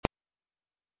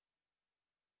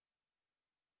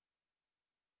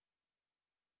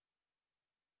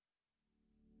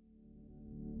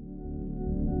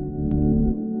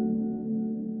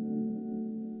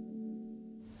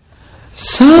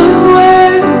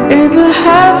Somewhere in the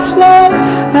half-light,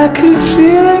 I could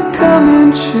feel it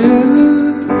coming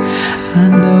true. I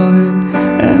know it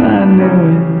and I knew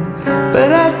it,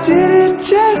 but I did it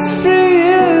just for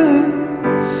you.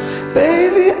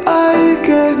 Baby, are you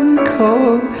getting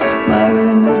cold? My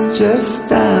room is just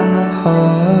down the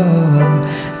hall,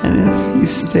 and if you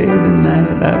stay the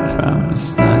night, I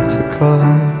promise not to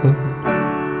call.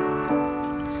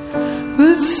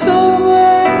 But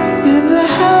somewhere in the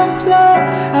half-light,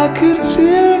 I could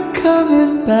feel it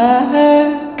coming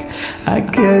back. I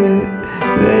get it,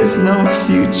 there's no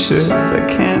future, but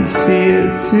can't see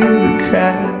it through the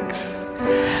cracks.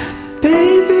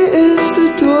 Baby, is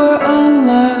the door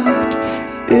unlocked?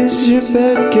 Is your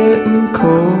bed getting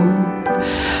cold?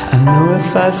 I know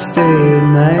if I stay at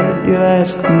night, you'll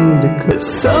ask me to go. But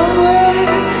somewhere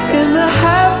in the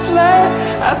half-light,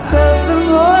 I felt the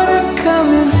morning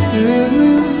coming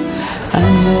through. I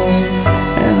know it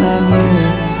and I knew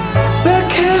it, but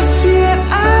can't see it,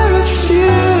 I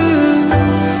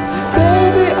refuse.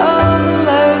 Baby, all the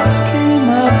lights came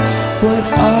up, what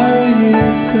are you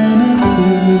gonna do?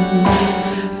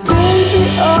 Baby,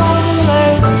 all the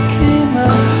lights came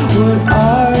up, what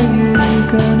are you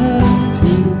gonna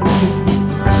do?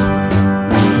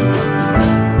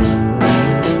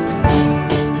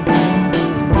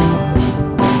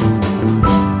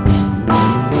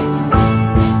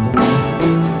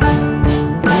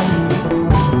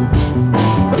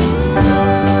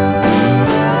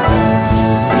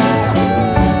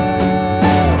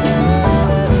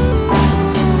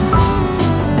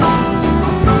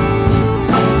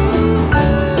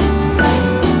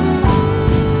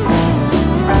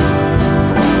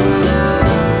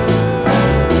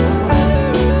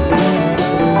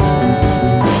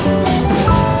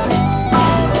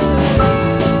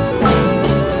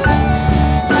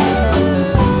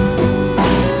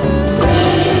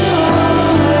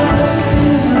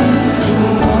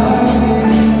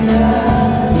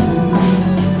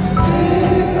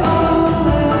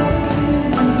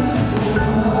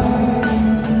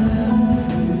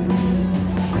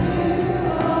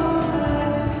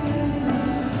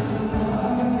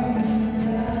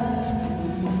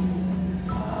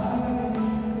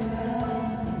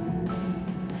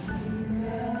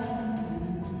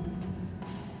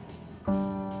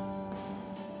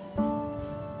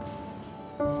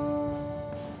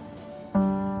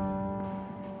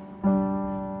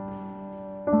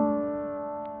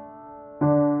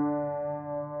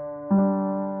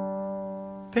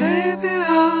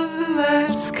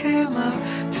 Came up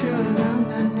to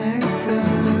illuminate the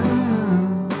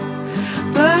room.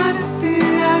 Blinded me,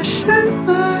 I shut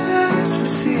my eyes to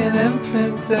see an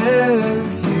imprint there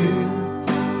of you.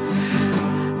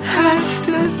 I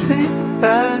still think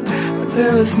about it, but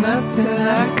there was nothing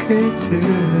I could do.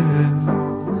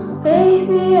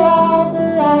 Baby, all the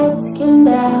lights came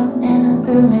down and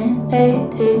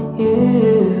illuminated you.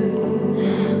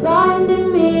 Blinded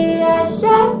me, I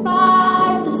shut my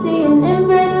eyes to see an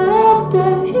imprint left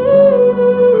of you.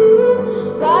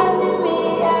 Blinded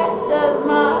me, I shut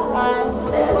my eyes,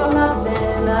 there was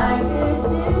nothing I could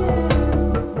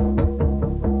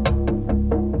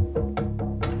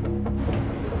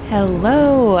do.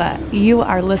 Hello, you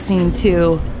are listening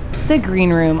to The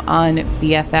Green Room on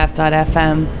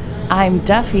BFF.FM. I'm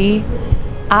Duffy.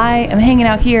 I am hanging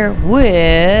out here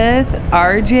with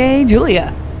RJ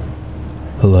Julia.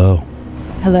 Hello.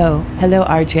 Hello,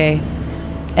 RJ.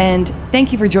 And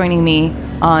thank you for joining me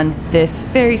on this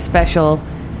very special,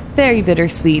 very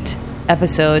bittersweet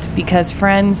episode because,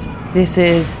 friends, this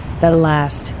is the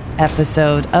last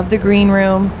episode of The Green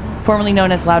Room, formerly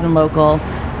known as Loud and Local.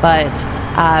 But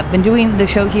I've been doing the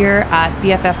show here at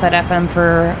BFF.FM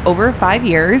for over 5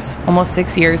 years, almost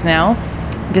 6 years now.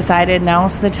 Decided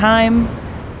now's the time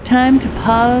to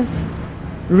pause,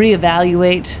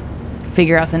 reevaluate,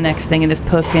 figure out the next thing in this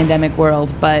post-pandemic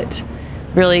world. But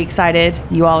really excited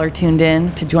you all are tuned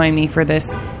in to join me for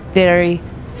this very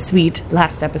sweet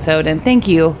last episode. And thank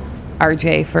you,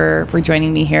 RJ, for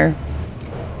joining me here.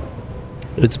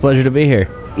 It's a pleasure to be here.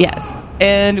 Yes.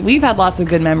 And we've had lots of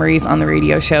good memories on the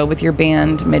radio show with your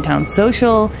band, Midtown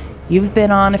Social. You've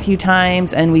been on a few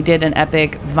times, and we did an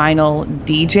epic vinyl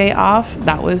DJ off.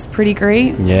 That was pretty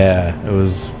great. Yeah, it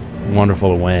was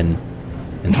wonderful to win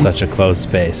in such a closed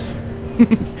space.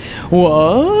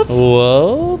 What?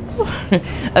 What?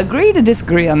 Agree to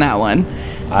disagree on that one.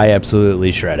 I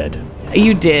absolutely shredded.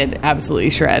 You did absolutely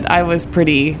shred. I was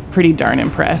pretty darn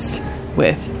impressed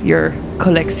with your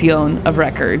collection of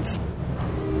records.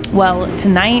 Well,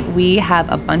 tonight we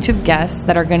have a bunch of guests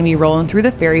that are going to be rolling through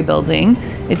the Ferry Building.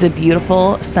 It's a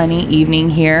beautiful, sunny evening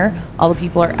here. All the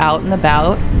people are out and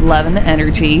about, loving the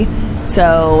energy.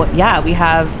 So, yeah, we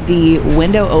have the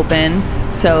window open.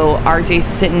 So, RJ's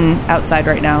sitting outside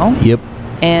right now. Yep.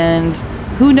 And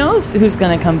who knows who's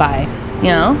going to come by? You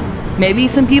know, maybe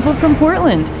some people from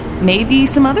Portland, maybe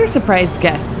some other surprise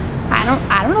guests. I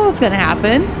don't know what's going to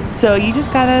happen. So you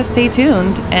just got to stay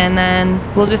tuned, and then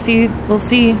we'll see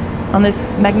on this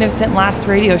magnificent last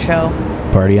radio show.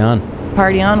 Party on.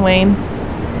 Party on, Wayne.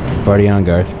 Party on,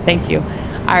 Garth. Thank you.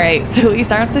 All right, so we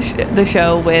start the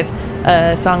show with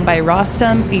a song by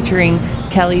Rostam featuring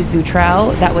Kelly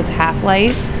Zutrow. That was Half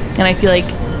Light, and I feel like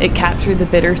it captured the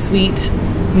bittersweet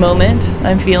moment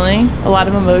I'm feeling. A lot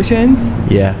of emotions.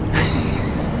 Yeah.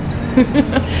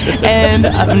 And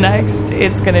up next,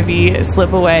 it's going to be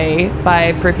Slip Away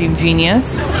by Perfume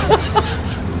Genius.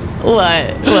 What?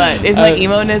 Is my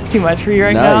emo-ness too much for you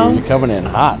right now? No, you're coming in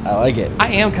hot. I like it.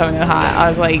 I am coming in hot. I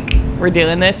was like, we're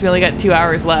doing this. We only got 2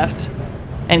 hours left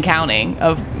and counting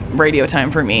of radio time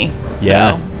for me.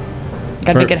 Yeah. So,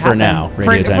 gotta make it happen. For now.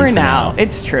 Radio time for now.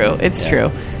 It's true. It's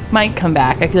true. Might come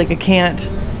back. I feel like I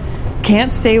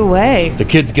can't stay away. The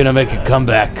kid's gonna make a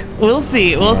comeback. We'll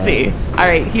see. All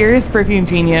right, here's Perfume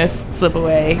Genius, Slip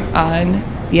Away on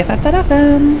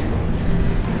BFF.FM.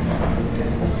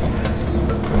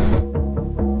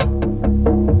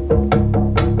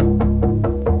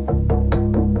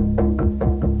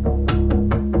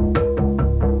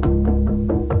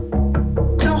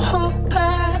 Don't hold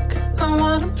back, I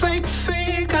wanna break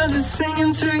free, cause it's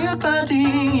singing through your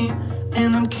body,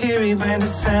 and I'm carried by the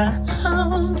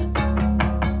sound.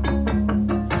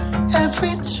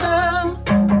 Every drum,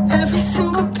 every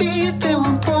single beat, they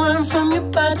were born from your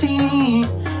body,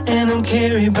 and I'm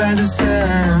carried by the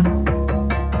sound.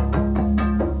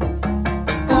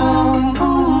 Oh,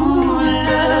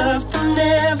 love will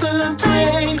never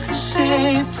break the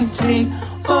shape we take.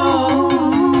 Oh,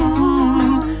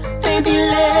 baby,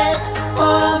 let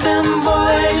all them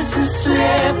voices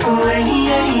slip away.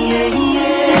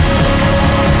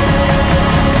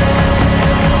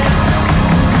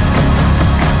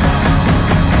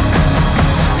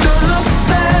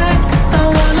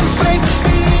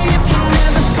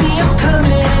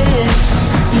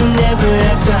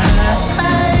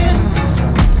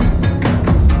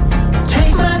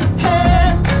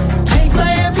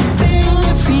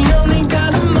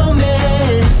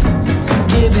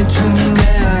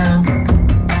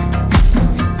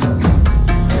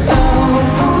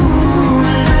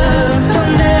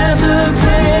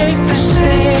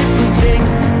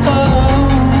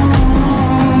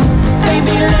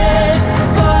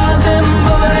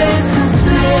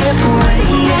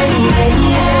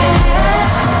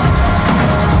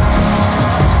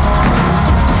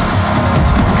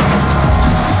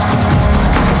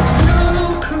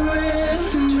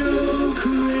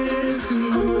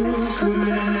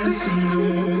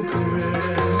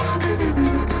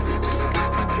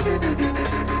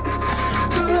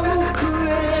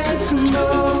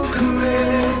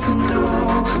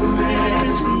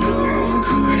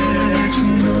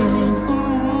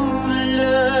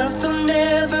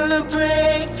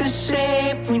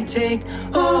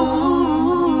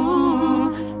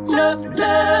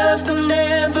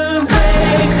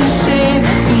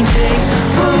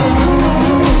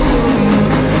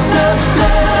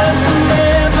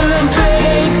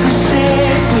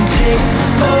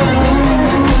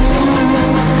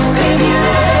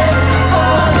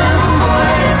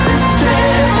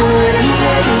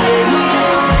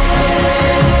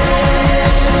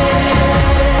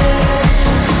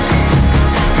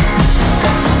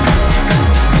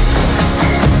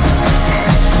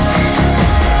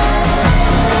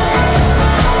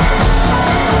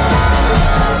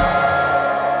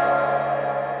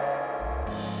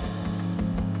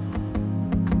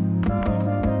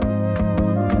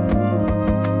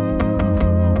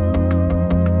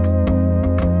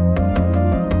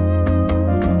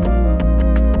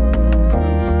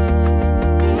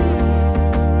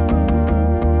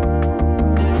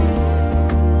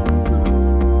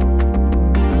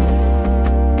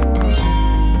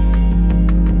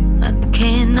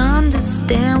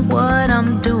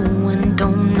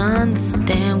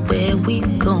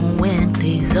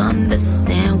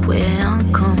 Understand where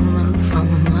I'm coming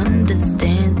from.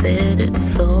 Understand that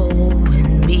it's all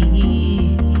in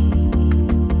me,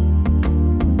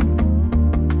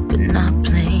 but not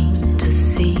plain to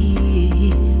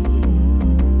see.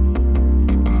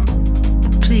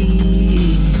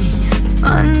 Please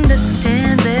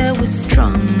understand that we're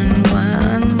strong and I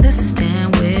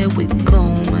understand where we're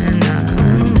going. I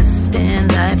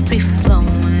understand life be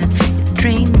flowing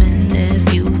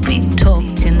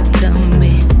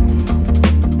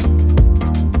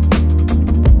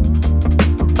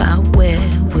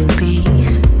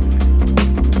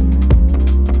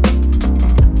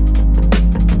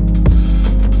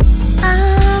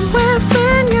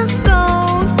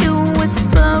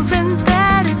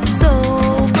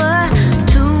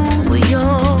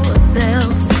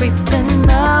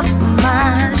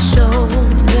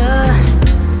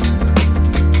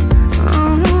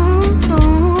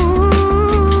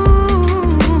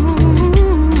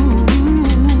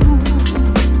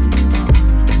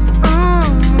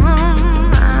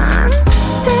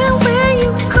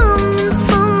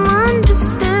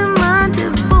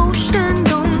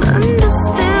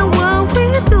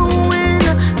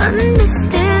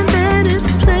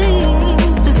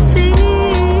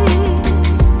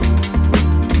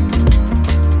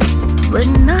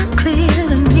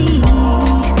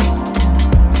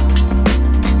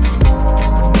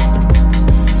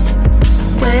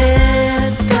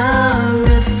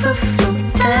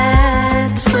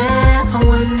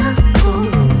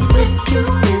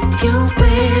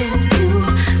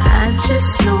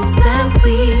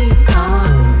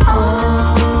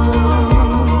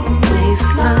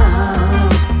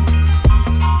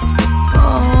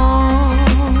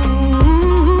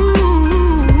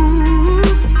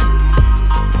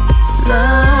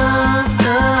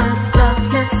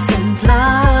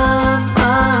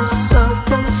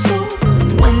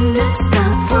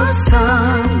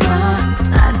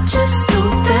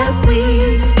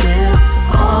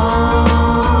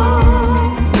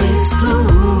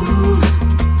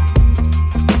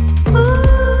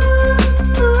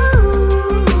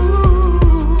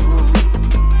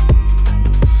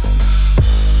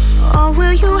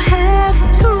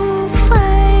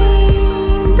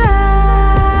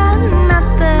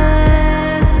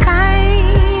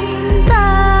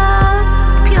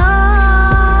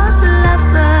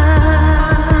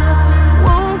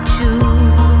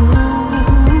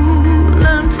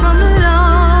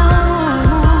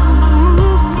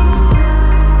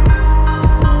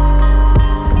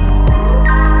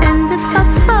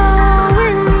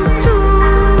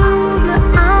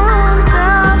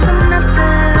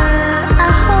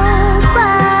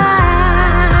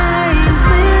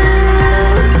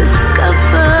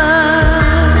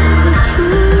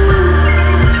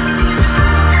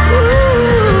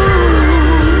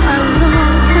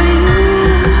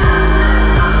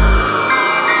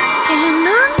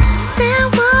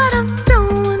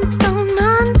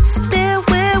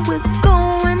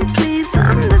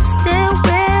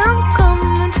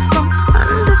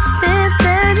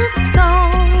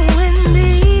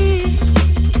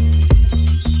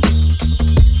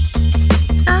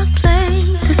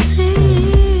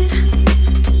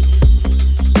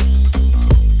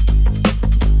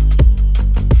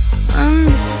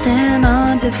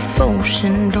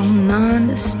ocean. Don't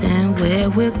understand where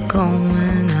we're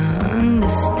going. I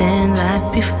understand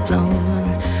life be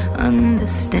flowing.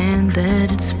 Understand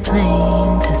that it's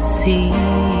plain to see.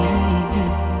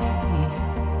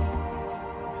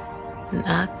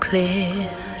 Not clear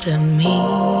to me.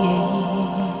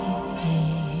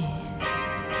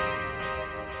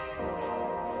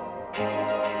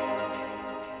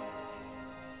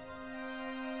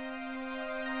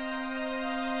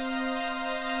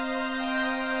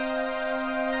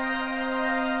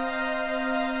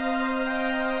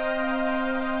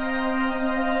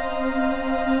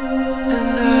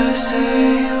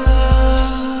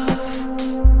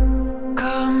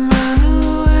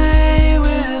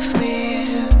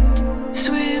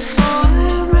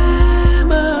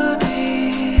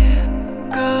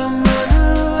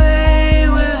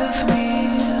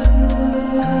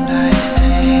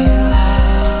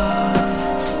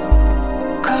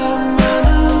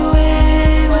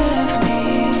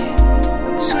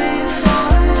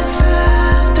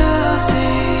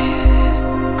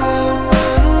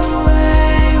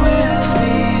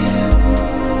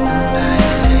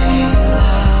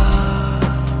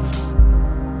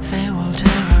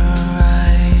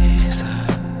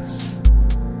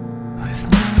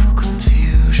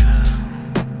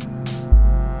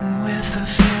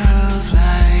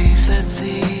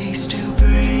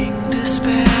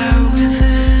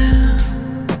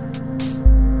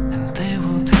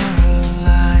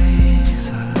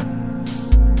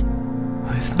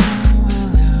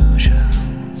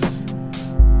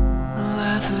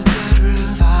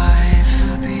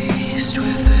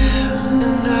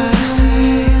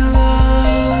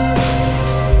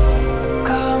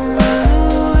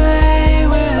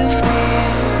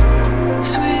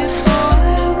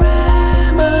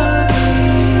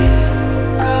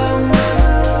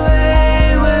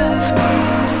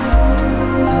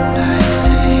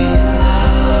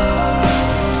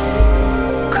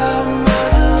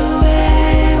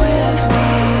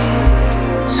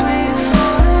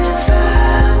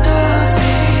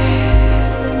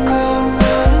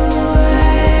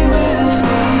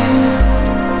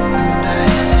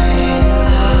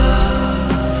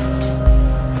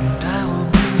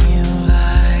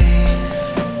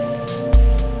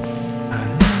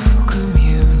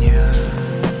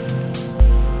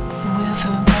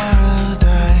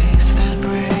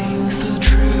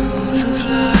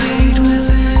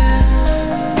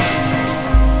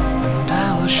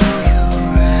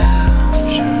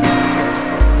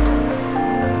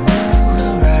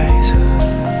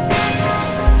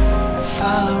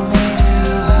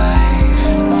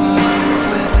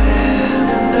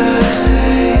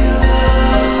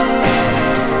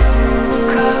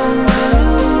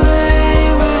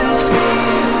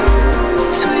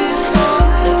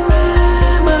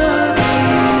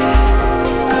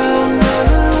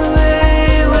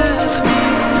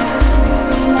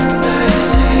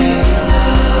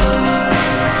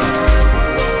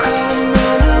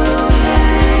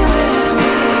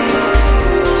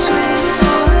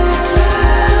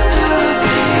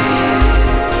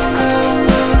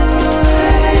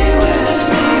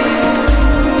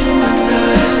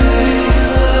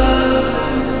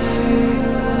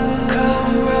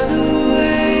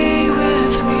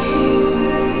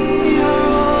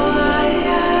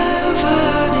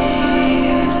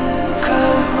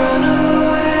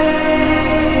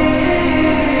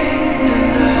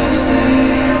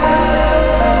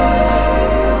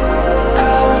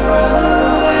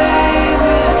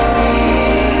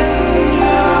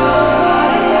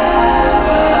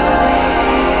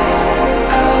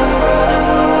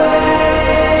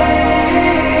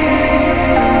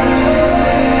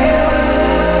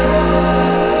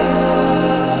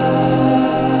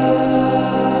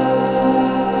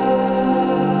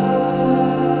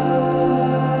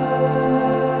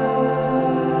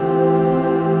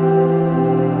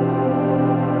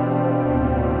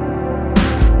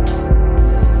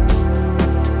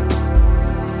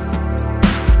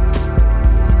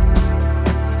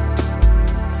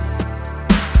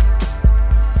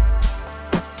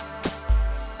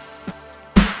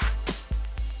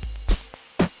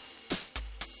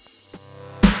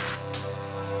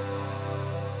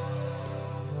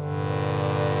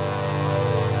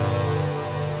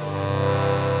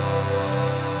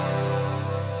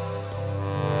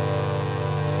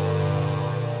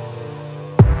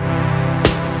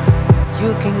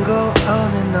 You can go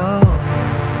on and on,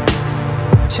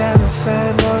 trying to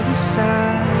find all the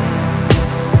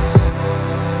signs,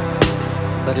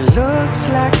 but it looks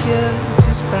like you're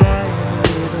just buying a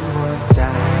little more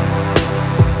time.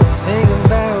 Thinking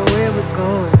about where we're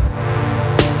going,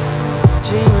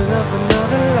 dreaming up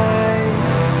another life.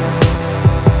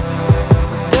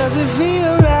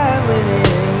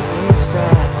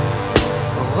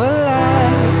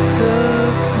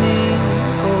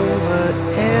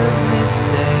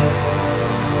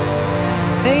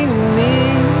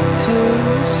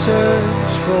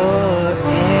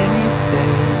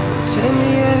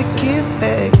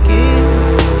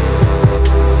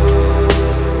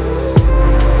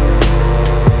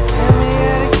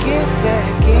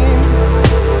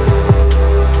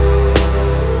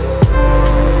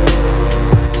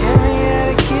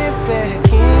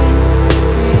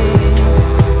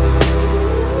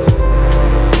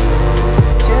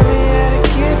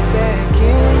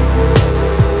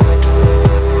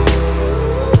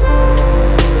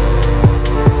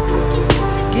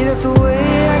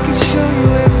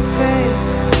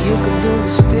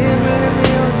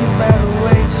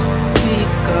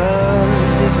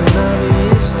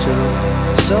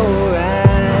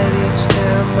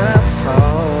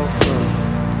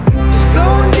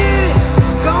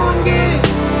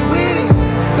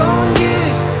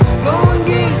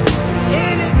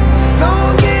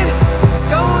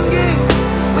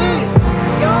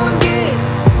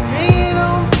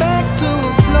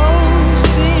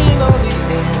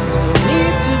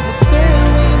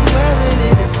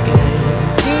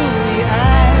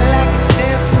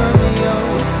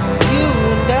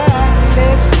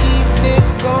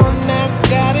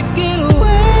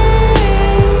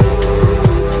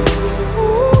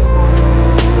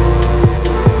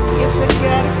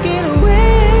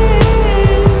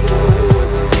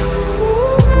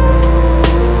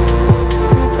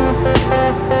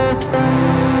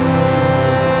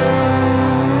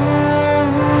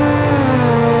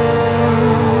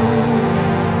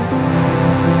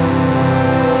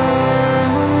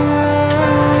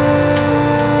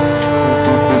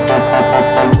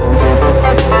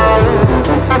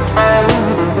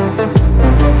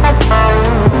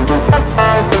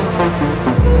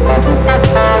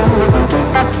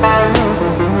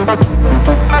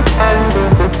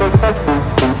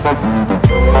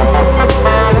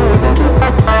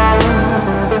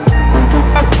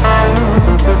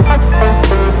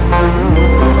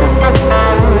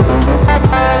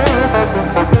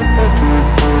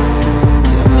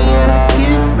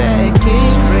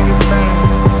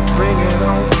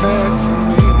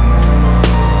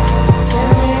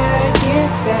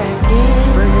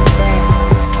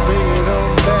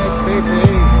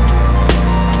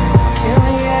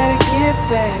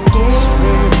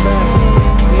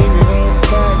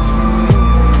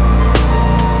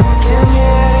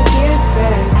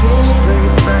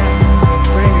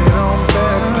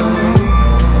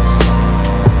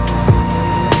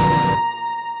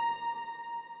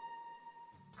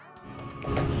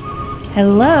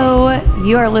 Hello,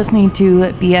 you are listening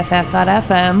to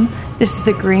BFF.FM. This is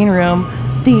the Green Room,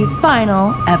 the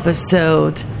final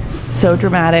episode. So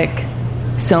dramatic,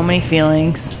 so many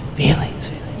feelings. Feelings.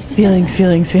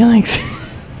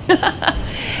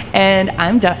 And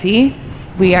I'm Duffy.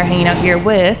 We are hanging out here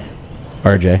with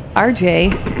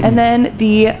RJ, and then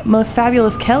the most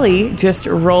fabulous Kelly just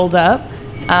rolled up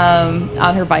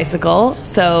on her bicycle.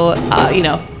 So,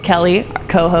 Kelly, our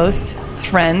co-host,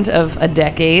 friend of a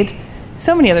decade,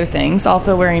 so many other things.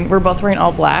 Also we're both wearing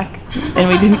all black, and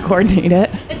we didn't coordinate it.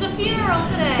 It's a funeral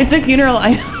today. It's a funeral.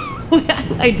 I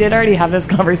know. I did already have this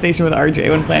conversation with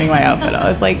RJ when planning my outfit. I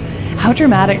was like, how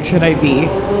dramatic should I be?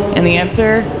 And the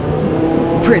answer,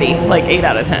 pretty, like 8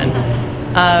 out of 10.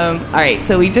 All right,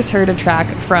 so we just heard a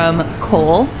track from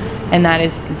Cole, and that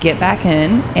is Get Back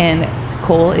In. And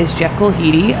Cole is Jeff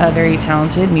Colheedy, a very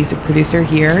talented music producer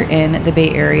here in the Bay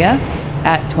Area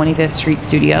at 25th Street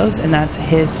Studios, and that's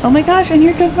his, oh my gosh, and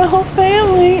here comes my whole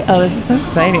family. Oh, this is so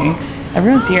exciting.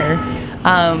 Everyone's here.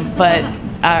 But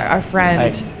our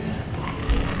friend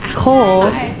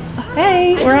Cole,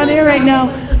 hey, we're on air right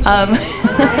now.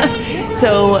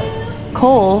 So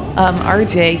Cole,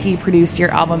 RJ, he produced your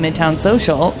album Midtown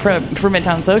Social for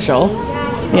Midtown Social.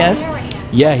 Yes.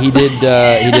 Yeah, he did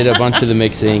a bunch of the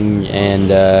mixing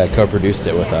and co-produced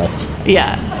it with us.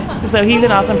 Yeah. So he's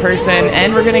an awesome person,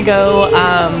 and we're gonna go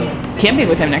camping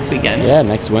with him next weekend. Yeah,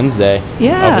 next Wednesday.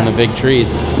 Yeah. Up in the big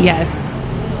trees. Yes.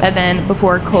 And then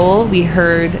before Cole, we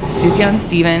heard Sufjan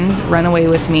Stevens, Run Away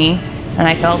With Me, and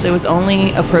I felt it was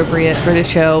only appropriate for the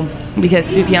show because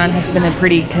Sufjan has been a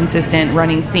pretty consistent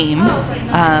running theme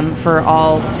for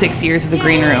all 6 years of the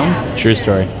Green Room. True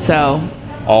story. So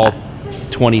all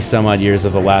 20 some odd years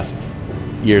of the last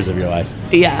years of your life.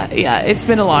 Yeah, it's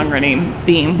been a long-running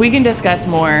theme. We can discuss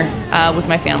more with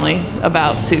my family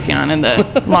about Sufjan and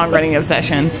the long-running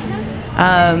obsession.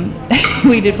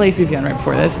 We did play Sufjan right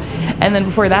before this. And then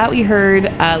before that, we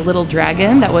heard Little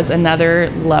Dragon. That was another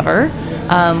Lover,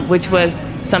 which was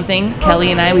something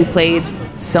Kelly and we played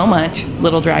so much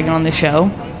Little Dragon on the show.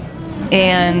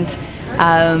 And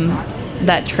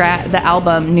the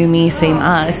album New Me, Same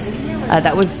Us,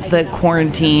 that was the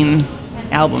quarantine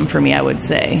album for me, I would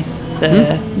say.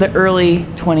 The early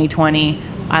 2020,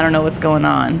 I don't know what's going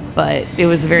on, but it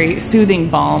was a very soothing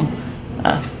balm.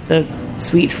 The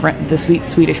sweet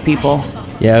Swedish people.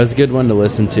 Yeah, it was a good one to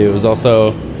listen to. It was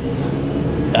also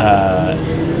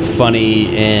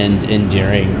funny and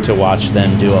endearing to watch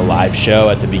them do a live show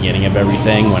at the beginning of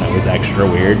everything when it was extra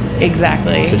weird.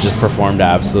 Exactly. So just performed to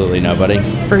absolutely nobody.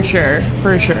 For sure.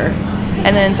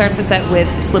 And then started the set with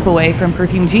Slip Away from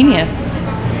Perfume Genius.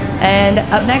 And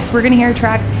up next, we're going to hear a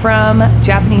track from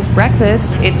Japanese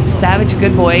Breakfast. It's Savage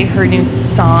Good Boy, her new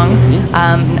song.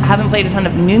 Haven't played a ton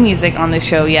of new music on the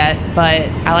show yet, but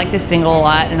I like this single a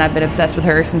lot, and I've been obsessed with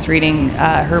her since reading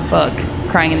her book,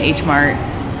 Crying in H Mart.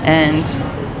 And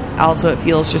also, it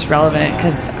feels just relevant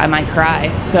because I might cry.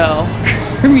 So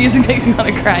her music makes me want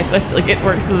to cry, so I feel like it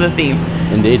works with the theme.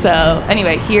 Indeed. So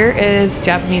anyway, here is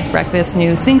Japanese Breakfast's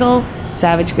new single,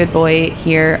 Savage Good Boy,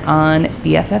 here on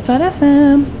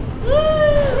BFF.FM.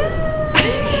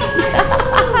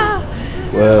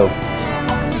 Whoa.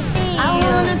 I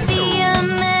wanna be a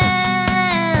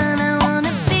man, I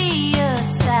wanna be a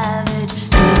savage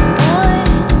good boy.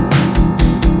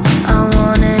 I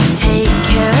wanna take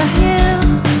care of you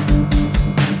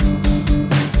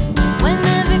when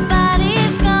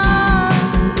everybody's gone.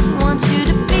 Want you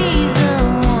to be the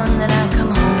one that I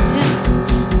come home to,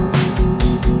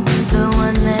 the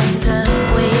one that's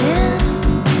waiting.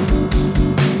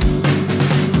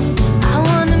 I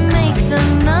wanna make the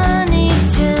money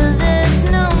till there's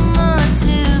no more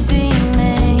to be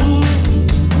made,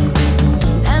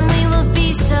 and we will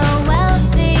be so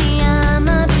wealthy I'm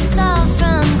absolved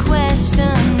from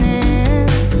questioning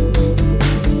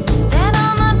that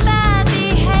all my bad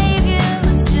behavior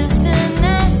was just a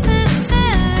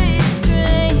necessary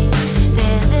stray.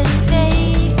 They're the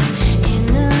stakes in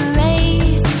the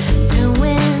race to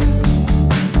win.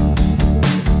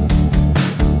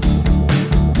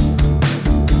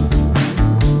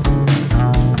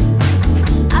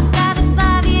 I've got a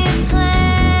 5-year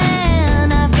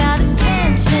plan, I've got a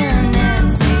pension and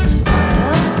 6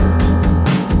 condos,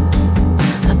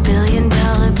 $1 billion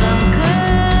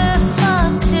bunker for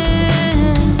 2.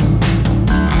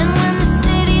 And when the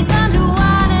city's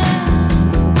underwater,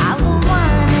 I will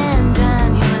wine and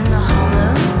dine you in the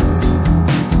hollows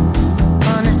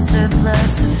on a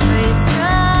surplus of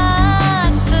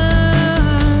freeze-dried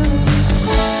food.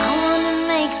 I wanna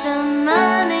make the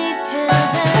money till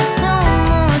there's no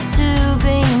more to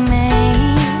be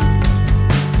made,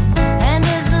 and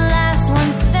as the last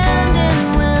one standing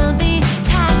will be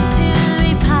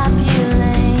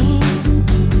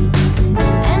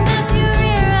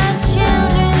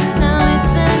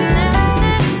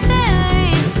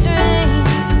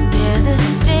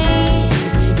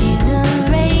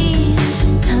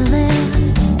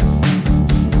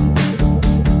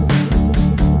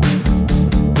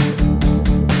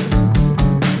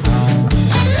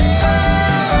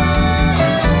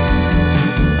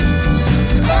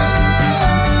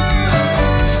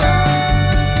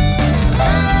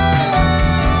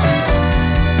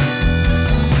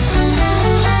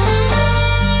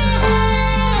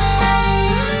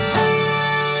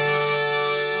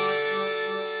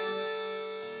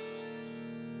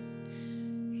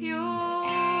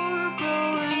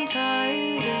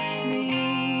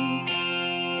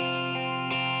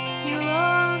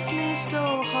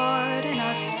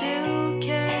still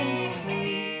can't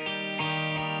sleep.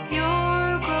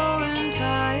 You're growing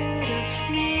tired of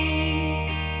me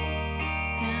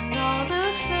and all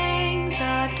the things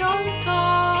I don't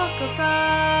talk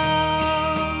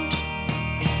about.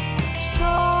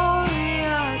 Sorry,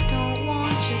 I don't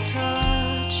want your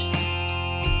touch.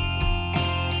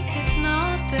 It's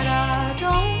not that I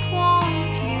don't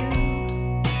want you.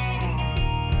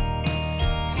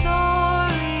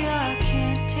 Sorry, I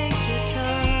can't take your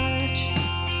touch.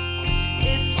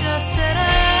 It's just that I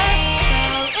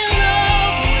fell in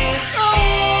love with a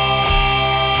war.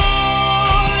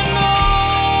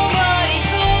 Nobody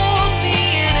told me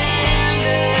it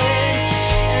ended,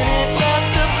 and it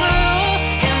left a pearl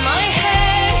in my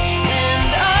head,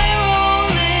 and I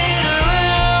roll it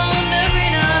around every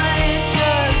night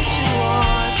just to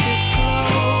watch it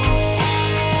glow.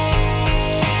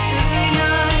 Every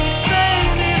night,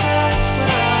 baby, that's where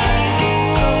I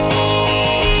go.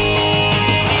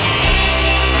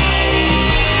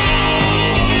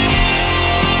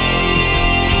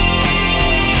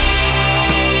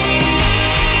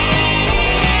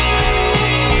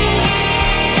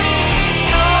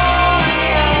 Sorry,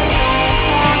 I don't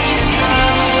want your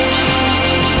touch.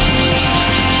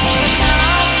 It's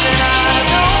not that I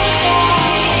don't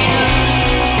want you.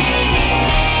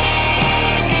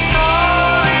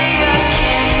 Sorry, I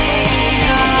can't take your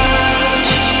touch.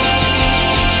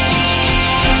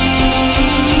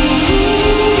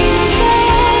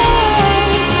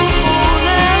 There's a hole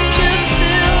that you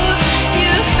fill,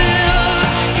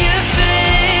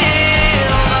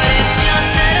 but it's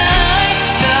just that I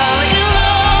fell in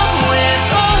love with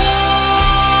a war.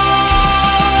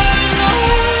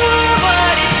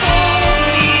 Nobody told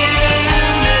me it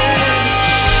ended,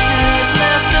 and it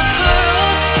left a pearl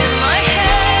in my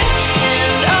head,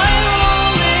 and I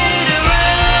roll it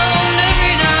around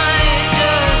every night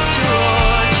just to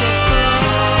watch it glow.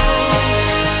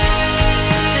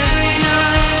 Every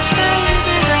night,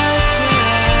 baby, that's where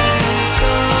I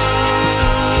go,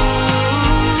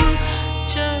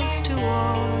 just to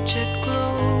watch it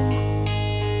glow.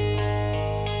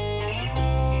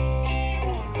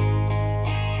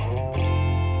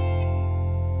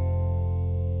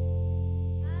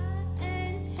 I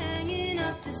ain't hanging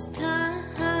up this time.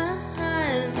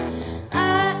 I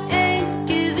ain't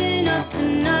giving up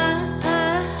tonight.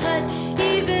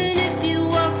 Even if you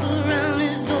walk around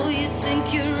as though you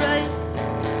think you're right,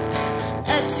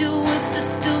 at your worst, I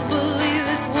still believe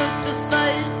it's worth the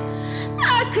fight.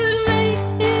 I could make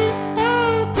it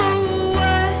all go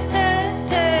away.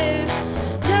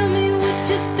 Tell me what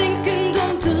you're thinking,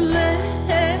 don't delay.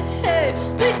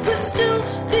 We could still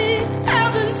be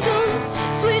having some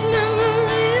sweet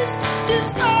memories. This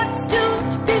heart still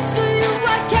beats for you,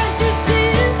 why can't you see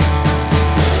it?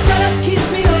 Shut up, kiss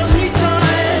me, hold me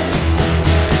tight.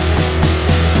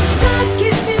 Shut up,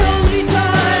 kiss me, hold me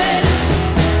tight.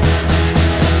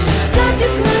 Stop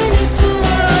your crying, it's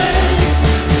alright.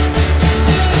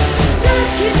 Shut up,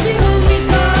 kiss me, hold me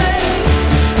tight.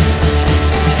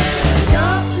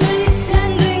 Stop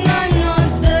pretending I'm not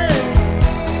there,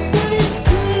 when it's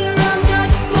clear I'm not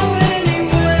going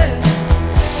anywhere.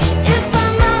 If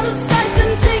I'm out of sight,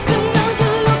 then take another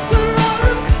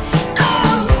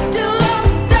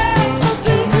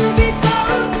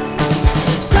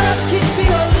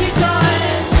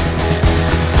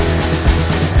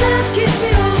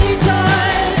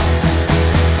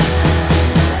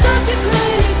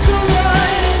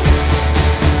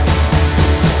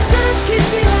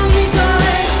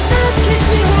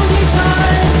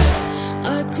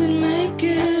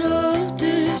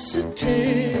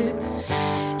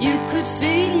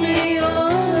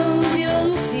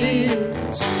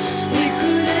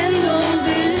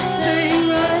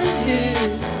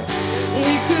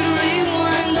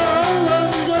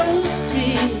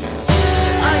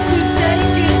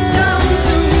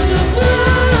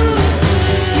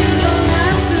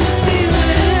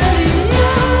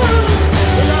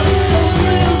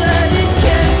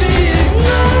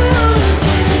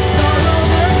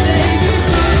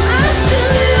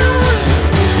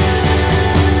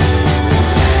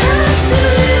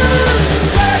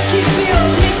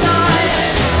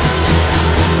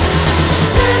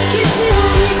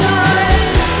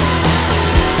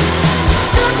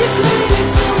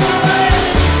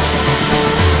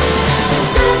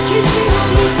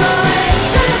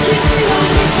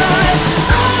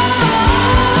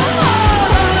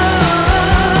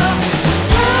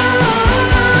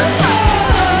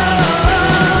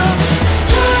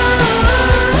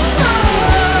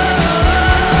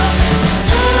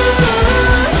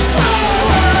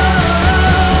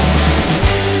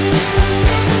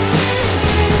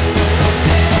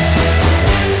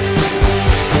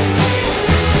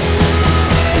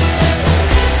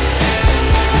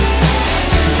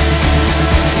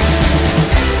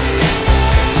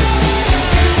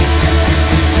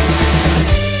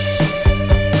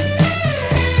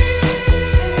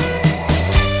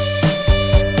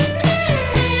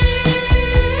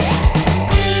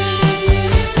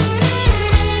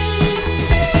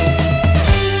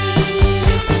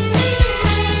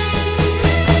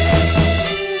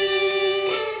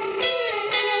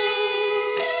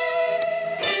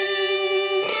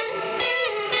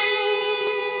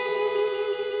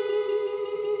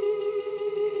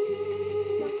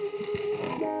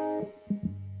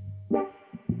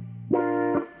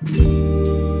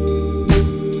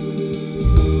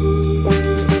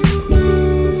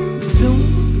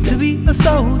Soon to be a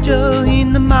soldier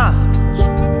in the march,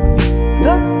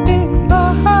 the big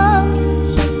march.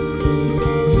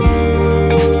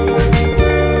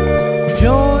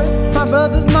 Join my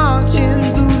brothers marching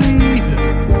through the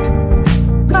years.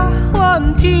 Got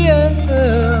one tear.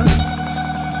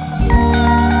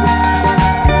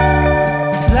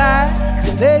 Flags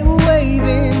they were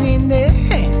waving in their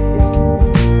hands.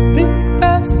 Big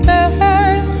brass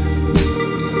band.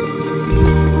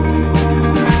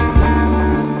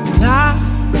 And I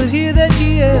could hear their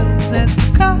cheers as they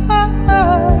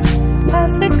cried,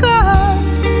 as they cried.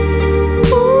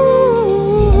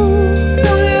 Ooh,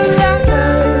 real life.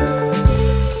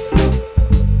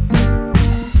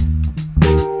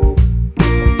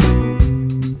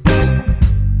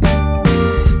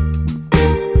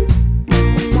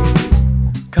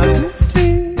 Cutting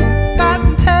streets,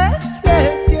 passing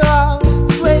pamphlets, you're all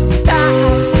wasting time.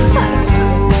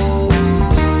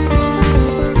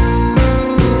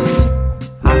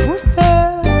 I was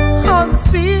there on the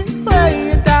speedway,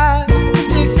 you died in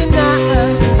 '69.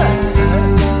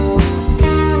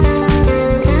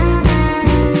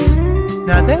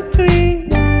 Now that tweet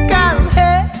got on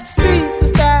Head Street, the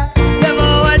sky never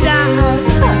would die.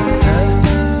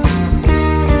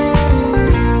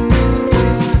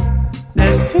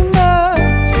 There's too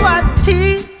much watch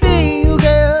TV, you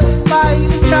girl, why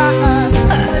you try?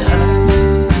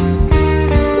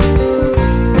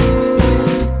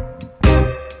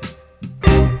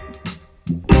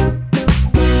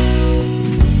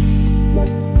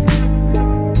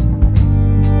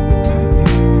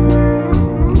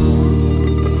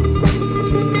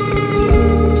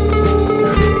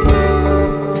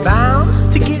 Bound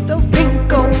to get those pink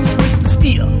goals with the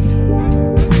steel.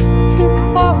 You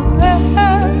call that?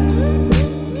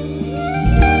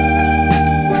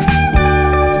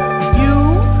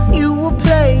 You were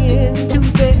playing to the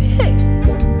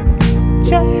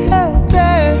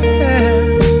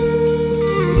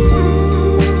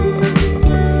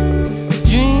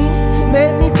dreams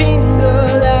made me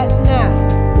tingle at night.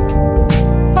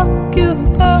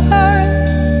 Occupied.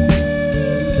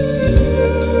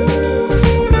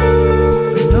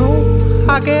 No,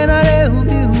 how can I help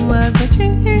you as I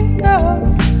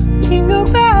jingle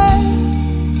back?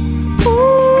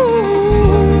 Ooh,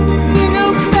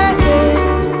 jingle back.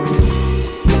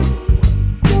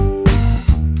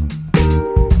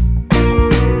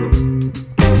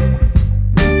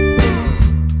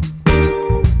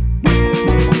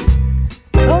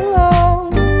 So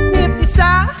long, if you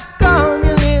suck on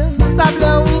your limbs, stop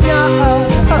blowing up.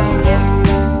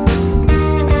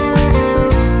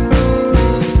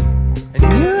 And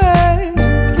you ain't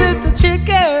little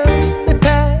chicken, they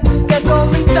pack a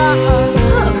golden box.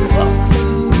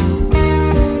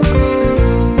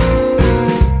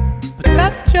 But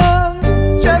that's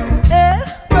just an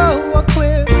arrow I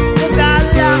quit, 'cause I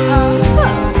love.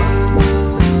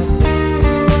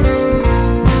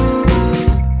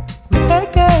 We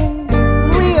take it,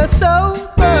 we are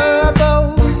sober,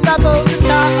 both are both the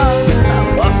top.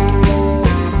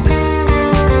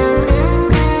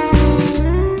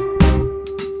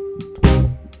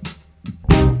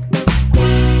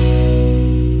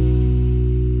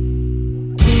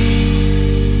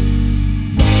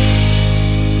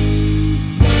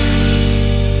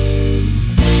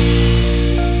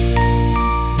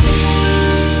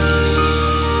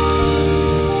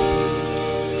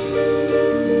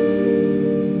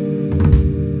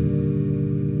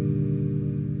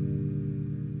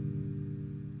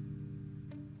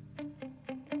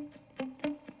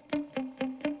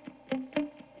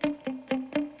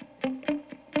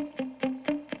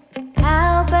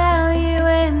 How about you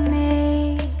and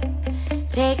me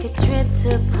take a trip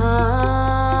to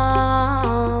Palm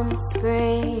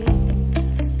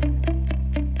Springs,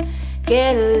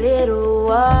 get a little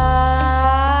wild.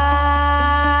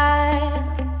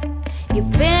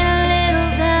 You've been a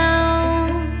little down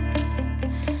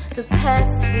the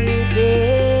past few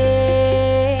days.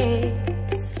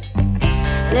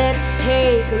 Let's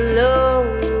take a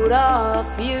load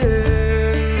off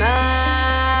your mind.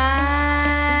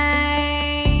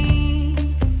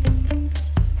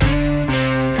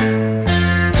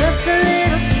 Just a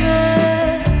little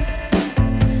trip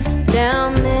down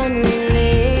memory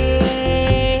lane.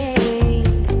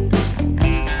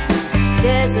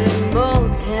 Desert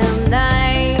motel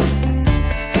nights,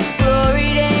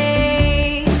 glory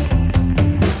days,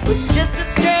 with just a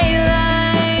straight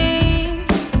line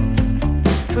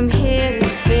from here to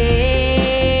fame.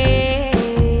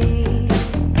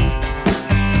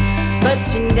 But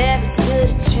you never stood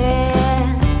a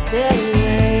chance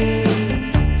anyway.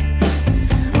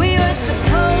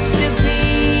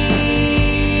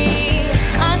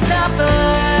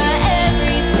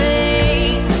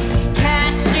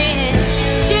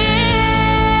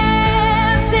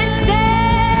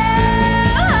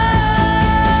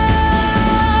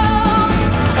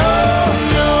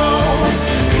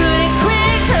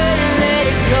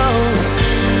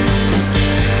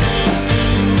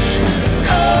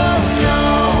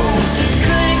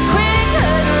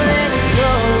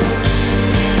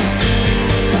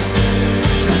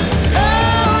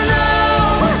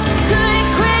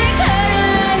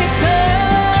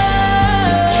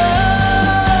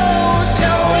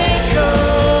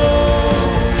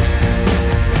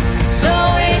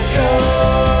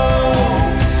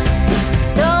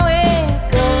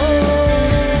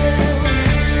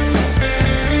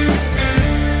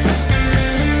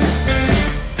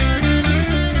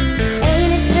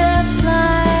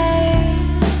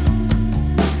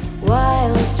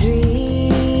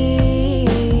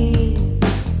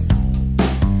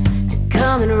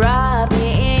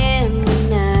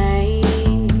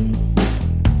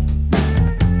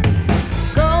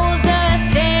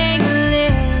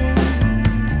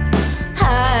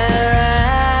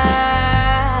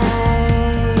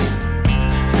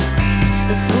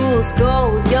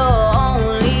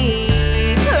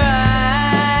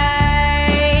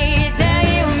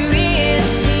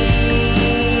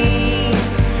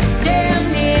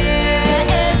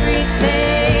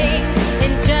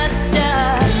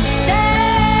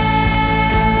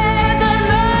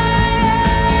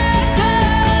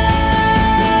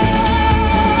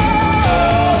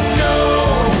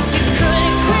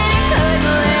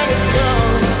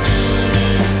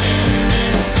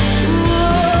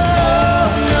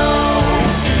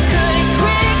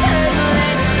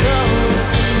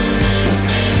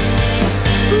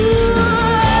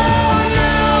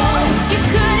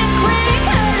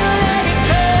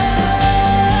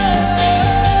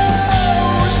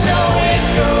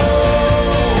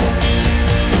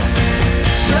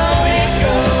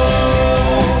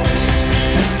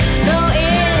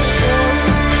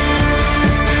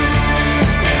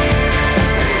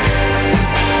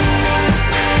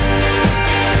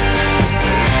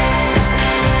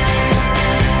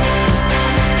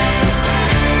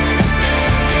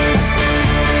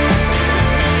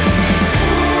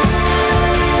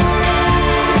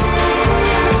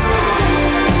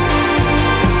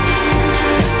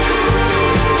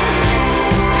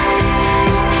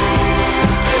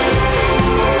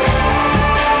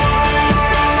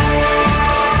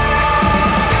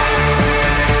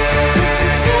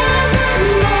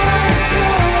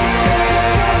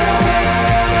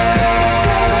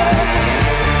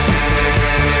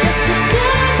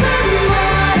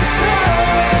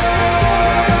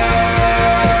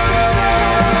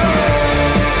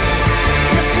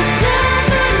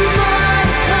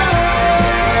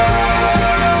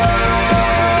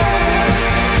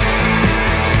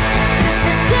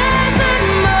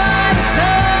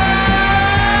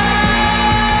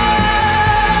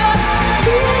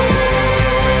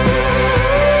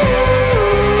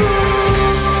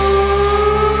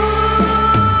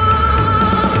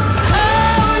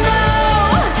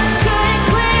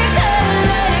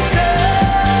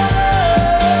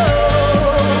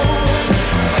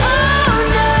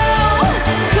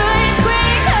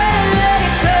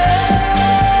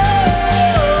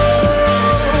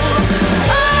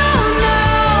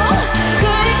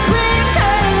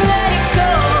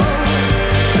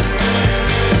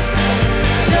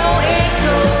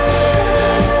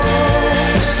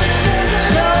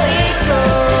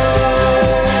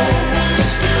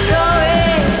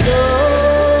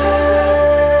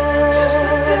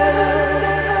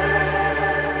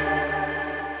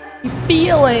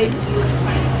 feelings.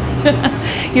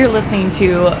 You're listening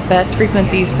to Best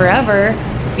Frequencies Forever,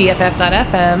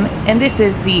 BFF.FM, and this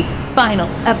is the final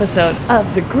episode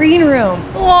of The Green Room.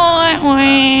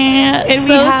 And It's we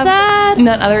so have sad.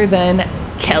 none other than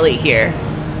Kelly here.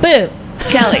 Boo.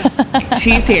 Kelly,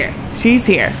 she's here. She's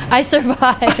here. I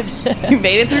survived. You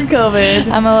made it through COVID.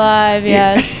 I'm alive,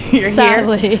 yes. You're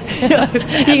Sadly.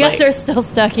 Sadly. You guys are still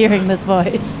stuck hearing this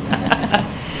voice.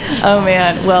 Oh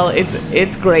man, well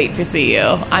it's great to see you.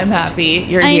 I'm happy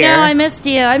you're I here. know, I missed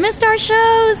you. I missed our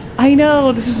shows. I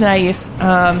know, this is nice.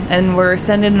 And we're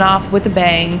sending it off with a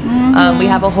bang. We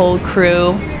have a whole crew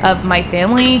of my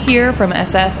family here from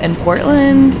SF and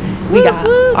Portland. We got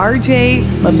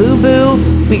RJ, my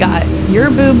boo-boo. We got your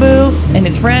boo-boo and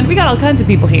his friend. We got all kinds of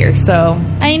people here, so.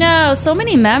 I know, so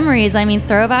many memories. I mean,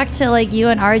 throwback to like you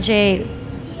and RJ.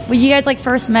 Well, you guys like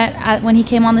first met when he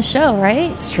came on the show,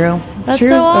 right? It's true. It's That's true.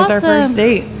 so That was our awesome. first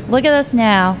date. Look at us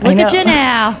now. I Look at know. you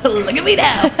now. Look at me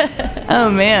now. Oh,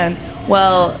 man.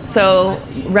 Well, so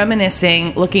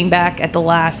reminiscing, looking back at the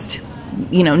last,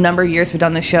 number of years we've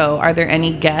done the show, are there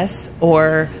any guests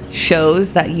or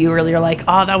shows that you really are like,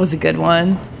 oh, that was a good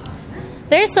one?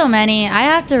 There's so many. I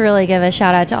have to really give a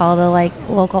shout out to all the like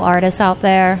local artists out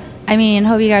there. I mean,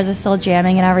 hope you guys are still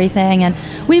jamming and everything, and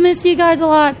we miss you guys a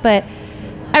lot, but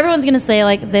everyone's gonna say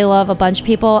like they love a bunch of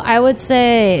people. I would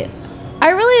say I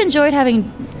really enjoyed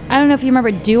having, I don't know if you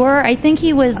remember Dewar. I think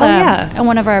he was at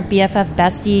one of our BFF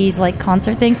besties like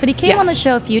concert things, but he came on the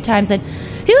show a few times and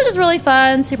he was just really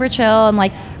fun, super chill, and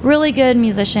like really good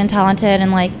musician, talented,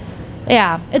 and like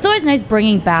it's always nice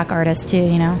bringing back artists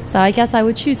too, so I guess I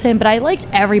would choose him, but I liked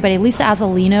everybody. Lisa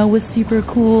Azzolino was super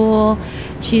cool.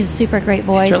 She's a super great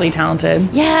voice. She's really talented.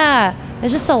 Yeah,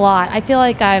 it's just a lot. I feel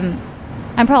like I'm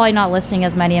probably not listing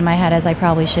as many in my head as I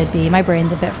probably should be. My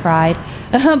brain's a bit fried.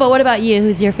 But what about you?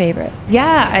 Who's your favorite?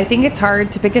 Yeah, I think it's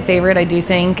hard to pick a favorite. I do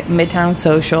think Midtown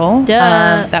Social.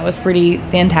 Duh. That was pretty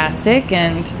fantastic,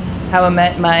 and how I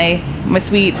met my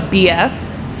sweet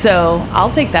BF. So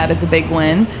I'll take that as a big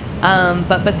win.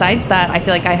 But besides that, I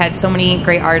feel like I had so many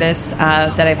great artists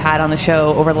that I've had on the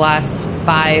show over the last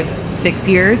 5-6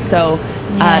 years. So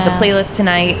the playlist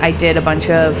tonight, I did a bunch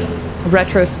of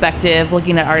retrospective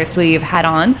looking at artists we've had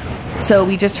on. So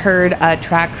we just heard a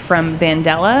track from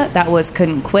Vandella that was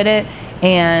Couldn't Quit It,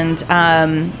 and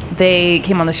they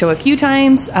came on the show a few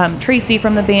times. Tracy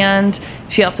from the band,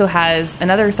 she also has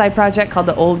another side project called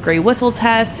the Old Grey Whistle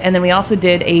Test, and then we also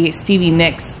did a Stevie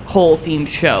Nicks whole themed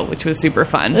show, which was super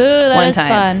fun. Ooh, that is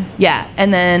fun. Yeah,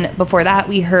 and then before that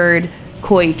we heard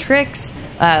Coy Tricks,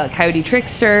 Coyote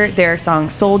Trickster, their song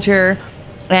Soldier.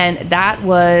 And that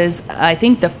was, I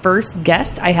think, the first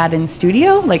guest I had in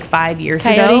studio like 5 years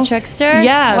ago. Coyote Trickster?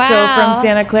 Yeah, Wow. so from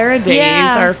Santa Clara days,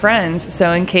 Yeah. our friends.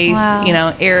 So in case,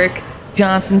 Eric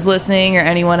Johnson's listening or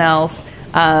anyone else,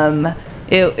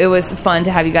 it was fun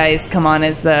to have you guys come on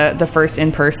as the first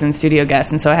in-person studio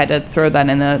guest. And so I had to throw that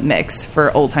in the mix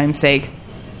for old time's sake.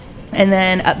 And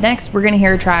then up next, we're going to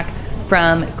hear a track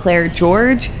from Claire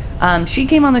George. She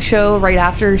came on the show right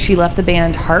after she left the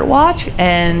band Heartwatch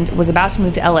and was about to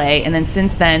move to LA, and then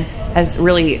since then has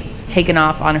really taken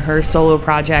off on her solo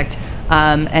project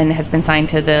and has been signed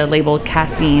to the label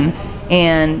Cassine,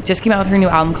 and just came out with her new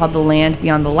album called The Land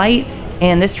Beyond the Light,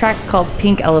 and this track's called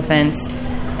Pink Elephants.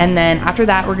 And then after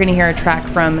that, we're going to hear a track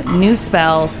from New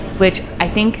Spell, which I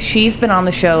think she's been on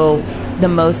the show the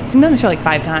most. She's been on the show like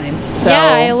 5 times. So Yeah,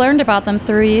 I learned about them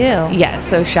through you. yes,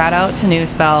 so shout out to New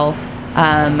Spell.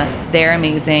 They're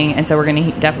amazing, and so we're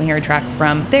going to definitely hear a track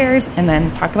from theirs and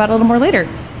then talk about it a little more later.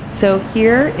 So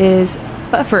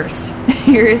but first,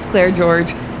 here is Claire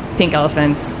George, Pink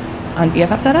Elephants on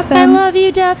BFF.FM. I love you,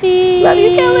 Duffy. Love you,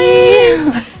 Kelly.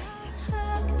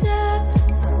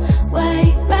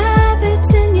 White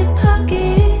rabbits in your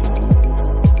pocket.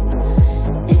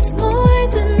 It's more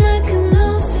than I can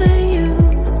offer you,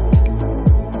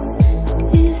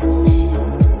 isn't it?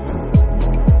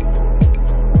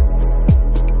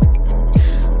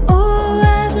 Oh,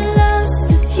 I've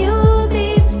lost a few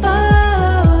before.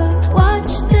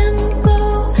 Watch them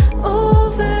go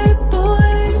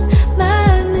overboard.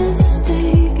 My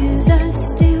mistake is I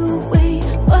still wait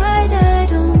wide-eyed.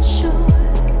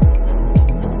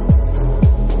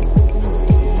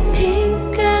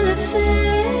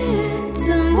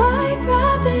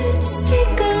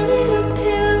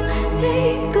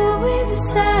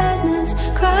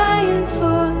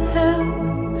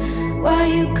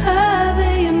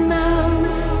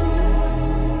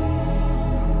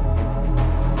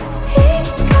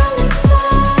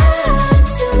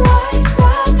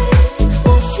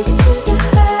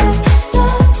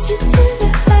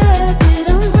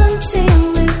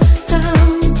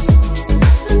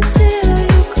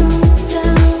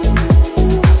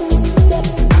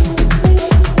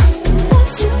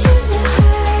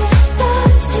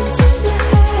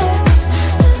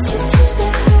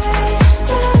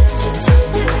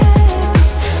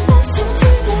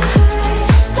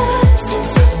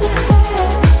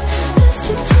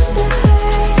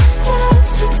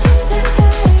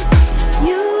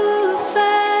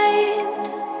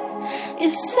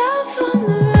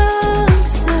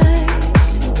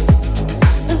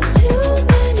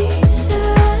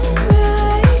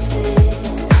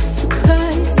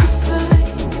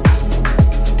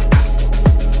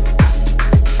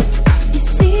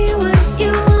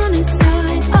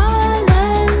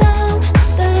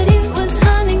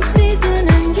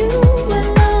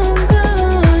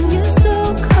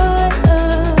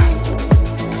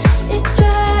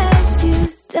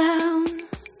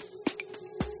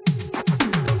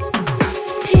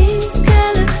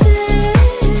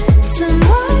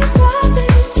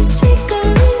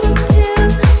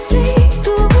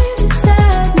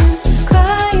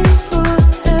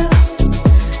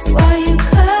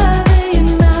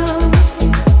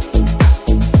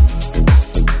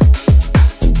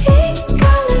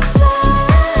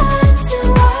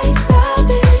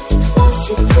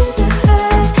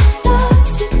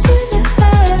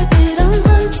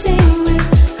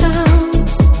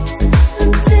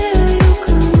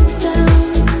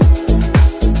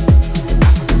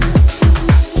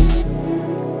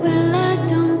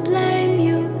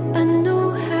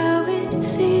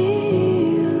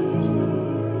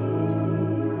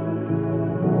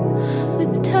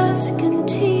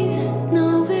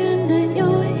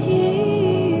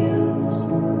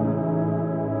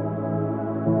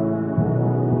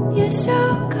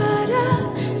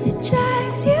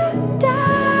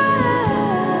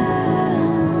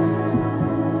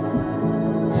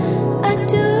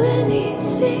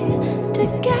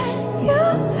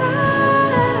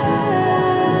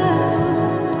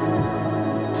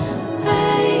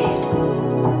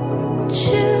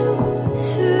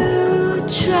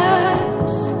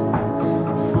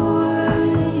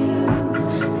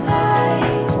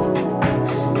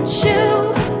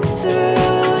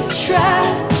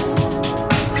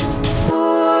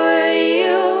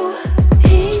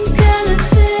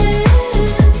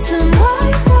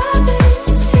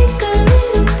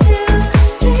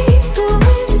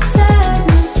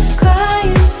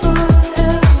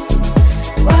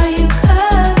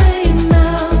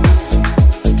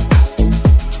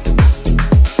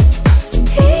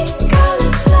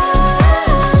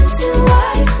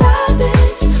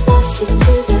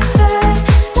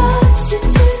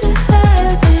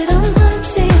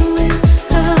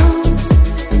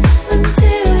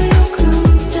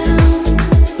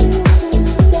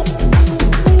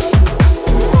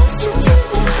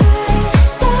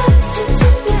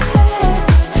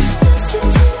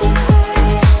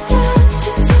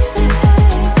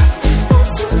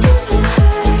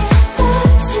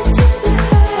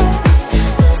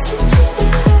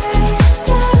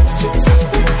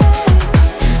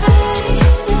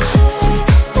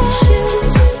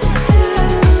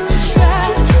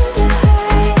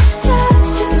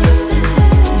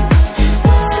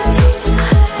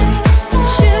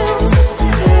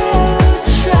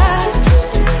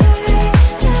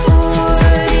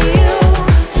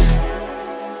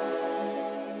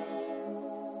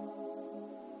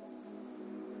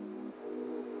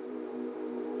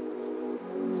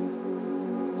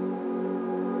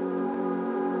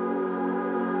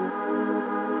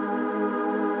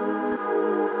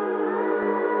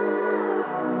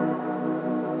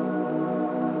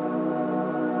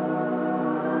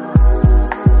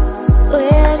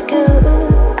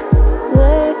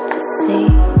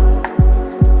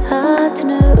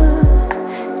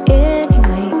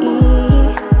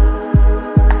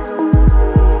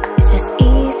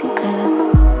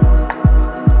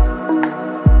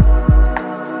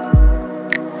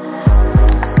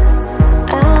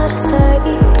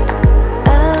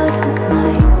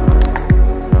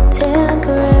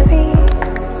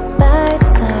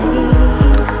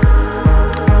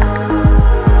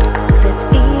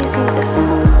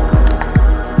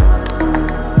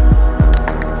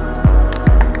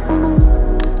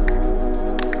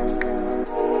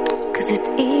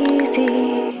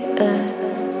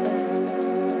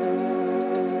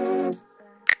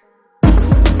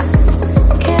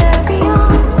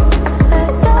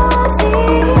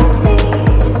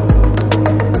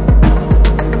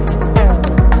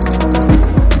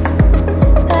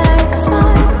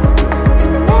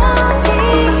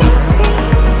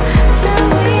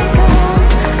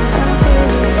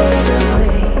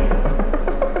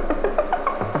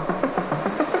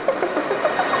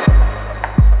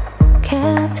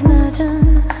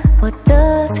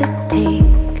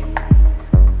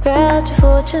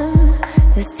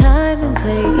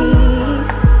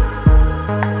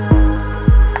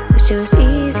 choose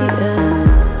easier.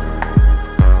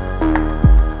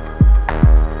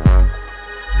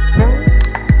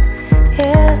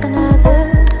 Here's another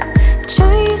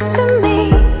choice to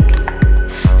make.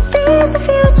 Feed the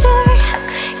future,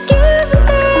 give and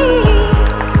take.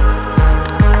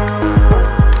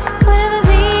 Whatever's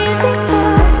easier.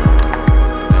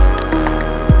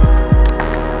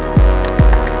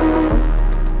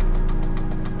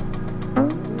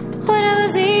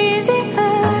 Whatever's easier.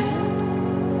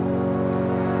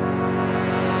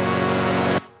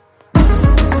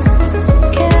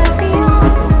 Carry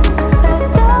on, that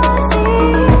does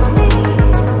lead.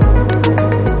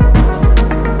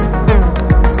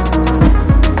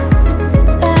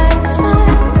 Life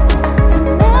smiles to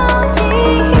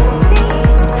melting green,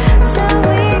 so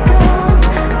we go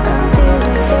until we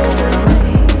fade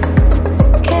away.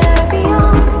 Carry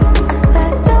on,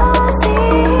 that does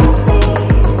lead.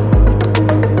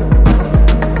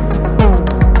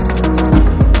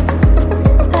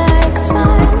 Life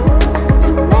smiles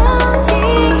to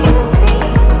melting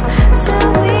green, so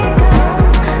we go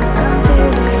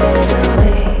until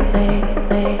we fade away.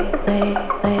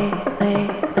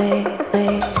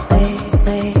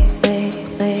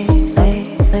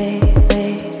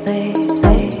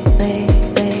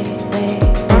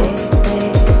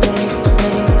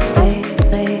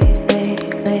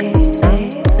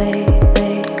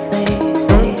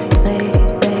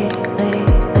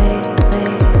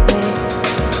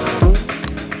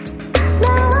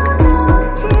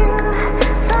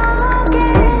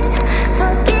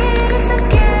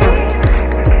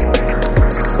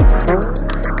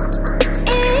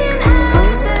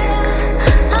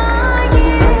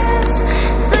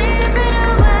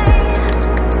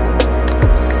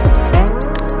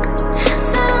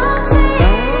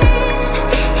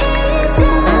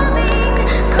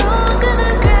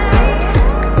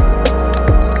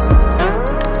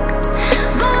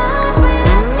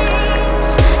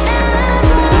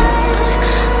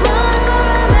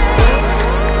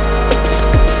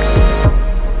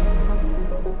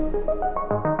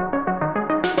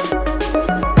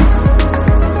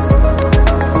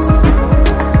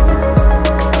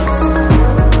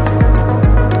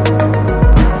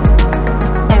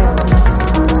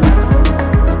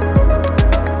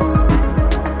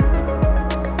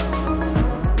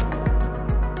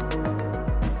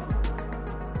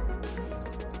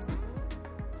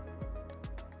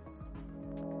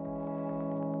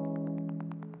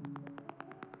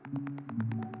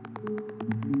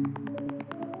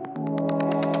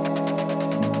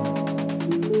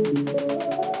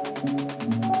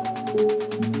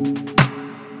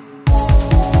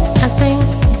 I think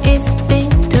it's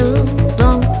been too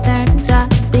long that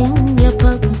I've been your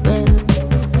puppet.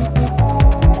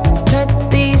 Cut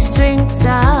these strings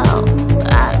out,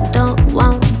 I don't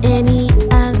want any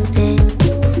of it.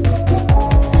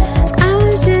 I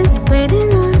was just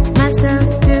waiting on myself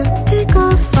to take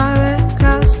off far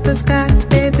across the sky,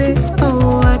 baby.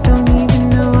 Oh, I don't even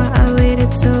know why I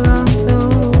waited so long though.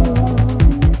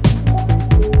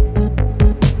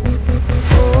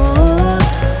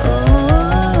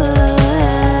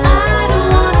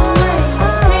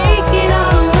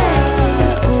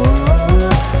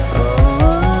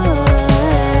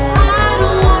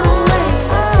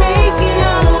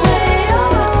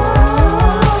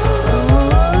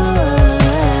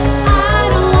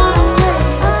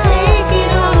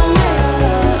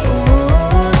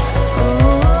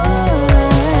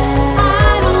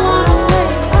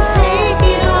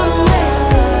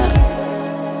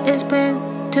 It's been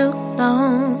too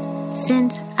long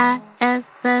since I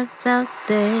ever felt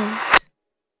this.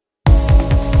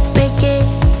 Break it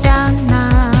down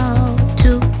now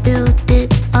to build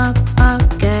it up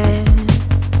again.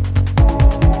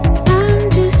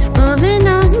 I'm just moving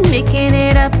on, making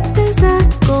it up as I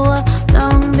go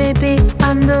along, baby.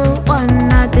 I'm the one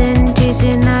I've been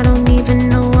chasing, I don't even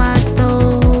know why though.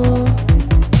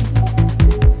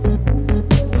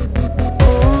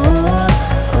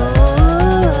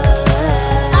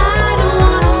 I don't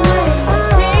wanna wait,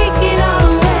 take it all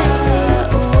away.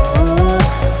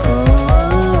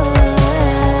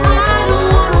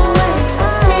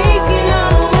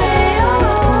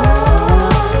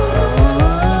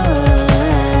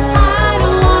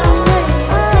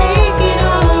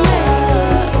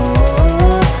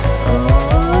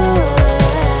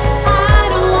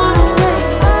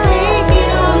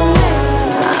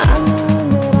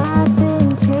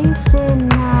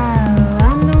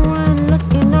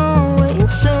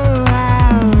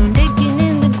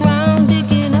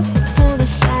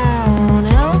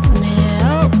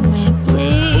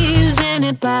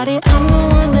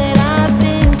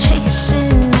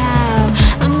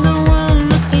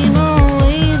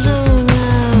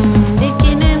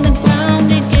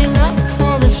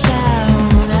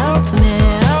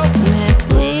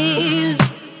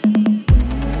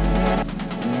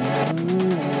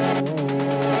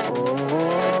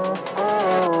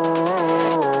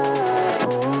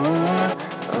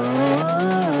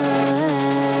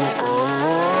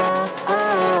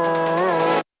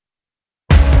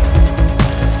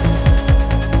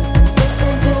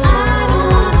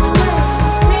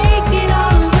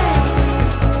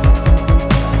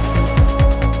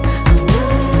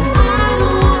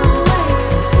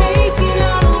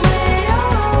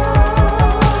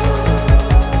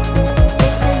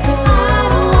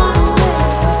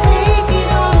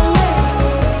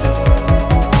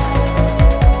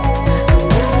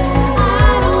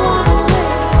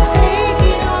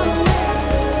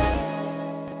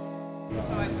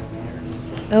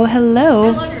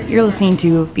 You're listening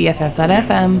to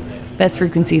BFF.FM, Best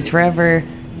Frequencies Forever.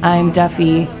 I'm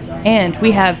Duffy, and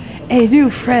we have a new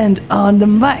friend on the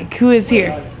mic. Who is here?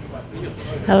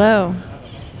 Hello,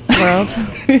 world.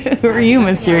 Who are you,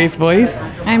 mysterious voice?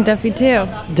 I'm Duffy too.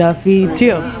 Duffy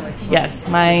too. Yes,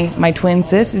 my twin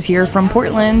sis is here from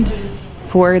Portland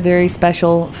for a very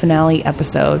special finale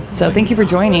episode. So thank you for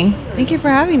joining. Thank you for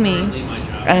having me.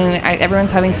 And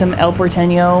everyone's having some El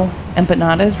Porteño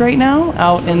empanadas right now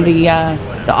out in the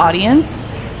audience.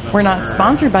 We're not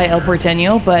sponsored by El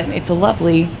Porteño, but it's a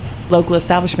lovely local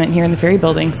establishment here in the Ferry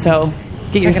Building. So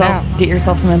get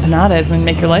yourself some empanadas and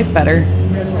make your life better.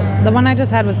 The one I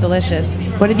just had was delicious.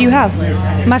 What did you have?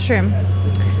 Mushroom.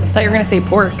 Thought you were gonna say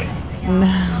pork.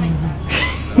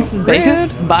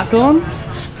 Bacon? Bacon?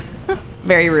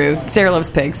 Very rude. Sarah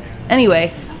loves pigs.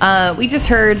 Anyway, we just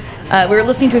heard, we were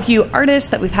listening to a few artists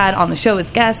that we've had on the show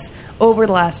as guests over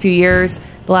the last few years.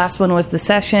 The last one was The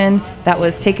Session. That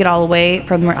was Take It All Away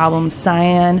from their album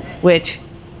Cyan, which,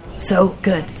 so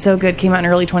good, came out in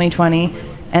early 2020.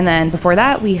 And then before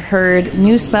that, we heard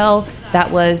New Spell.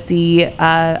 That was the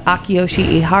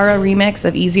Akiyoshi Ihara remix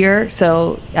of Easier.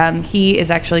 So he is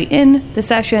actually in The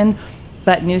Session,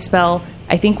 but New Spell,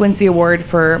 I think, wins the award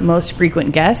for most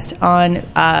frequent guest on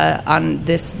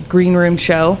this Green Room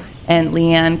show. And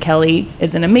Leanne Kelly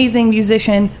is an amazing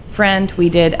musician, friend. We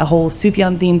did a whole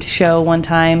Sufjan-themed show one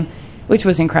time, which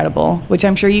was incredible, which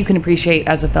I'm sure you can appreciate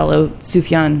as a fellow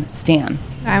Sufjan stan.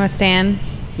 I'm a stan.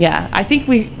 Yeah, I think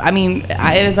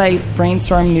as I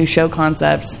brainstorm new show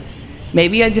concepts,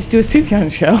 maybe I just do a Sufjan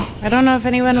show. I don't know if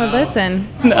anyone would listen.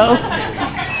 No.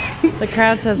 The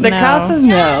crowd says no. The crowd says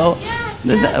no.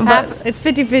 It's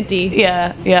 50-50.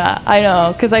 Yeah, I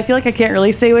know, because I feel like I can't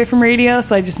really stay away from radio,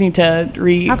 so I just need to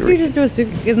How could you just do a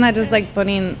Sufjan? Isn't that just like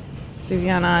putting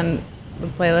Sufjan on the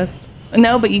playlist?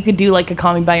 No, but you could do like a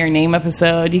Call Me By Your Name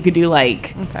episode. You could do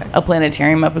like a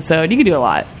Planetarium episode. You could do a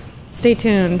lot. Stay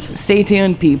tuned. Stay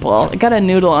tuned, people. I got to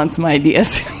noodle on some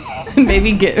ideas.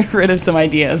 Maybe get rid of some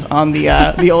ideas on the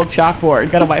old chalkboard.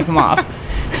 Got to wipe them off.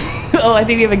 Oh, I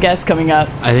think we have a guest coming up.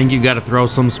 I think you got to throw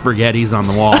some spaghettis on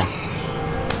the wall.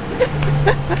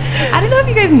 I don't know if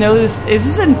you guys know this. Is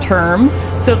this a term?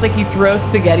 So it's like you throw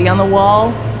spaghetti on the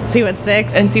wall. See what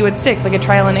sticks. And see what sticks, like a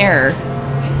trial and error.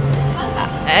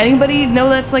 Anybody know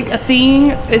that's like a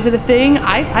thing? Is it a thing?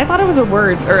 I thought it was a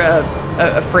word or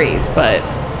a phrase, but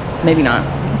maybe not.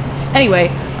 Anyway.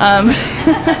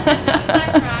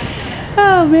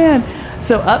 Oh, man.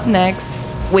 So up next,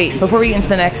 before we get into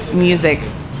the next music,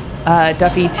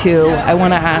 Duffy 2, I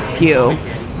want to ask you,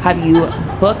 have you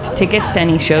booked tickets to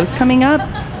any shows coming up?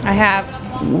 I have.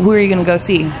 Who are you going to go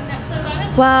see?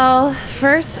 Well,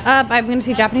 first up, I'm going to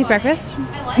see Japanese Breakfast.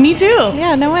 Me too.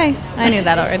 Yeah, no way. I knew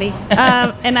that already.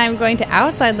 And I'm going to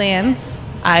Outside Lands.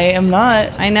 I am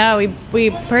not. I know. We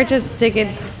purchased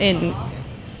tickets in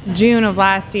June of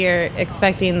last year,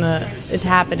 expecting it to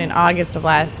happen in August of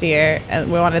last year.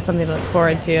 And we wanted something to look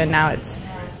forward to, and now it's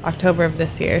October of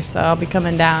this year. So I'll be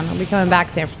coming down. I'll be coming back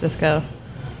to San Francisco.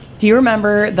 Do you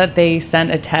remember that they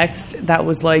sent a text that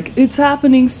was like, it's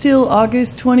happening still,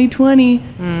 August 2020?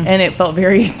 And it felt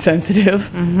very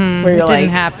insensitive. Mm-hmm. Where you're It didn't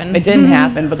happen. It didn't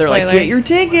happen, but they're Spoiler. like, get your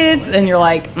tickets. And you're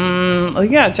like, you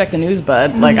gotta check the news,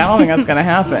 bud. Like, I don't think that's gonna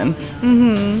happen.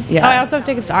 Mm-hmm. Yeah. Oh, I also have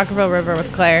tickets to Ockerville River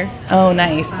with Claire. Oh,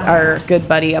 nice. Our good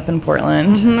buddy up in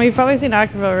Portland. Mm-hmm. We've probably seen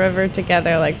Ockerville River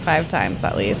together like 5 times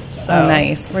at least. So oh,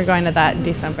 nice. We're going to that in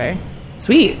December.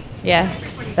 Sweet. Yeah.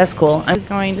 That's cool. I was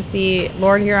going to see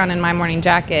Lord Huron in My Morning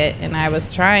Jacket, and I was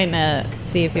trying to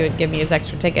see if he would give me his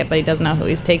extra ticket, but he doesn't know who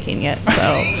he's taking yet,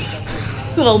 so...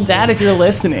 Well, Dad, if you're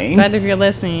listening... Dad, if you're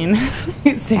listening...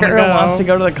 Sarah wants to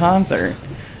go to the concert.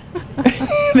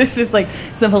 This is like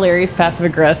some hilarious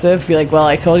passive-aggressive. Be like, well,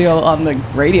 I told you on the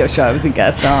radio show I was a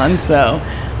guest on, so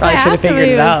probably should have figured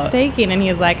it out. I asked him who he was taking, and he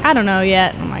was like, I don't know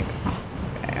yet. And I'm like, oh,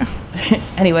 okay.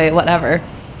 Anyway, whatever.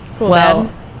 Cool, Dad.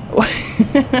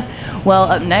 Well,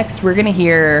 up next, we're going to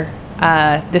hear,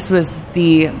 this was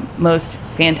the most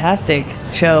fantastic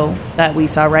show that we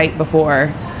saw right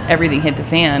before everything hit the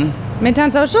fan.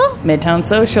 Midtown Social? Midtown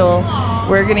Social.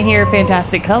 We're going to hear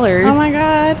Fantastic Colors. Oh, my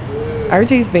God.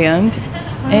 RJ's band.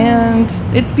 And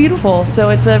it's beautiful. So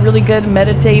it's a really good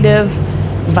meditative,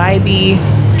 vibey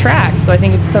track. So I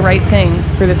think it's the right thing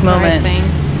for this moment.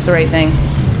 It's the right thing.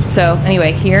 So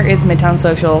anyway, here is Midtown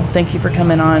Social. Thank you for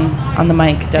coming on the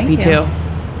mic, Duffy too.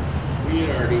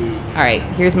 All right,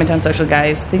 here's Midtown Social,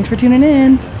 guys. Thanks for tuning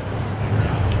in.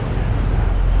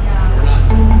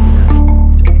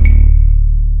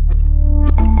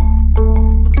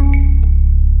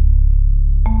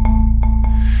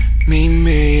 Meet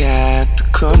me at the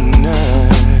corner.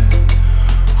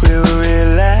 We'll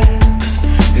relax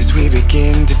as we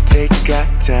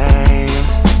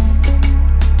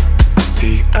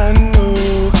See, I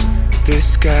know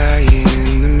this guy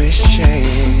in the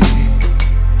machine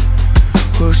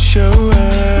will show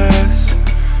us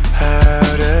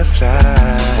how to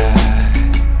fly.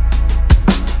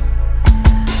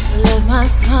 Left my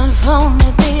smartphone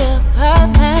at the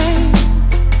apartment.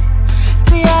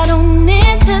 See, I don't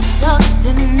need to talk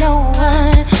to no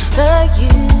one but you.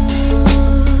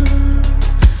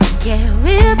 Yeah,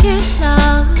 we'll get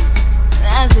lost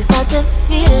as we start to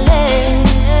feel it.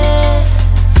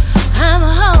 I'm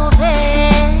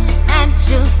hoping that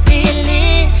you feel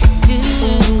it too.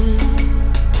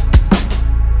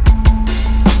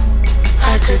 I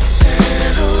could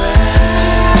sail away.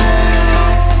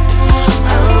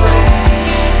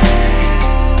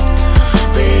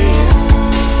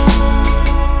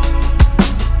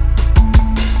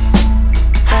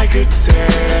 Could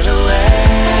sail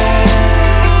away,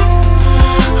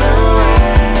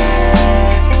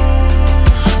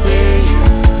 with you.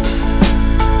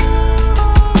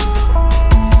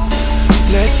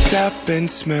 Let's stop and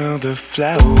smell the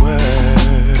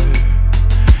flowers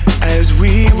as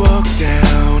we walk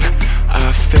down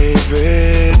our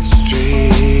favorite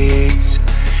streets.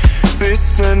 The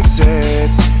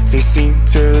sunsets, they seem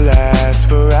to last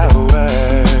for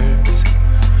hours.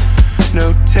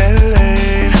 No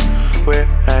telling where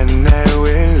a night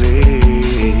will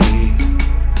lead.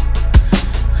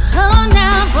 Oh,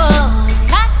 now, boy,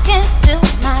 I can feel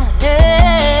my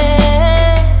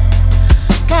head.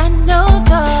 Got no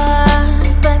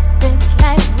thoughts, but this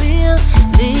life will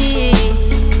live.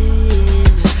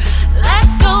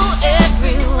 Let's go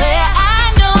everywhere.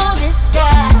 I know this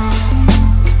guy.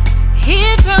 He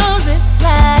throws his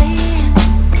flight.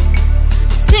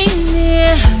 Sing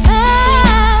near.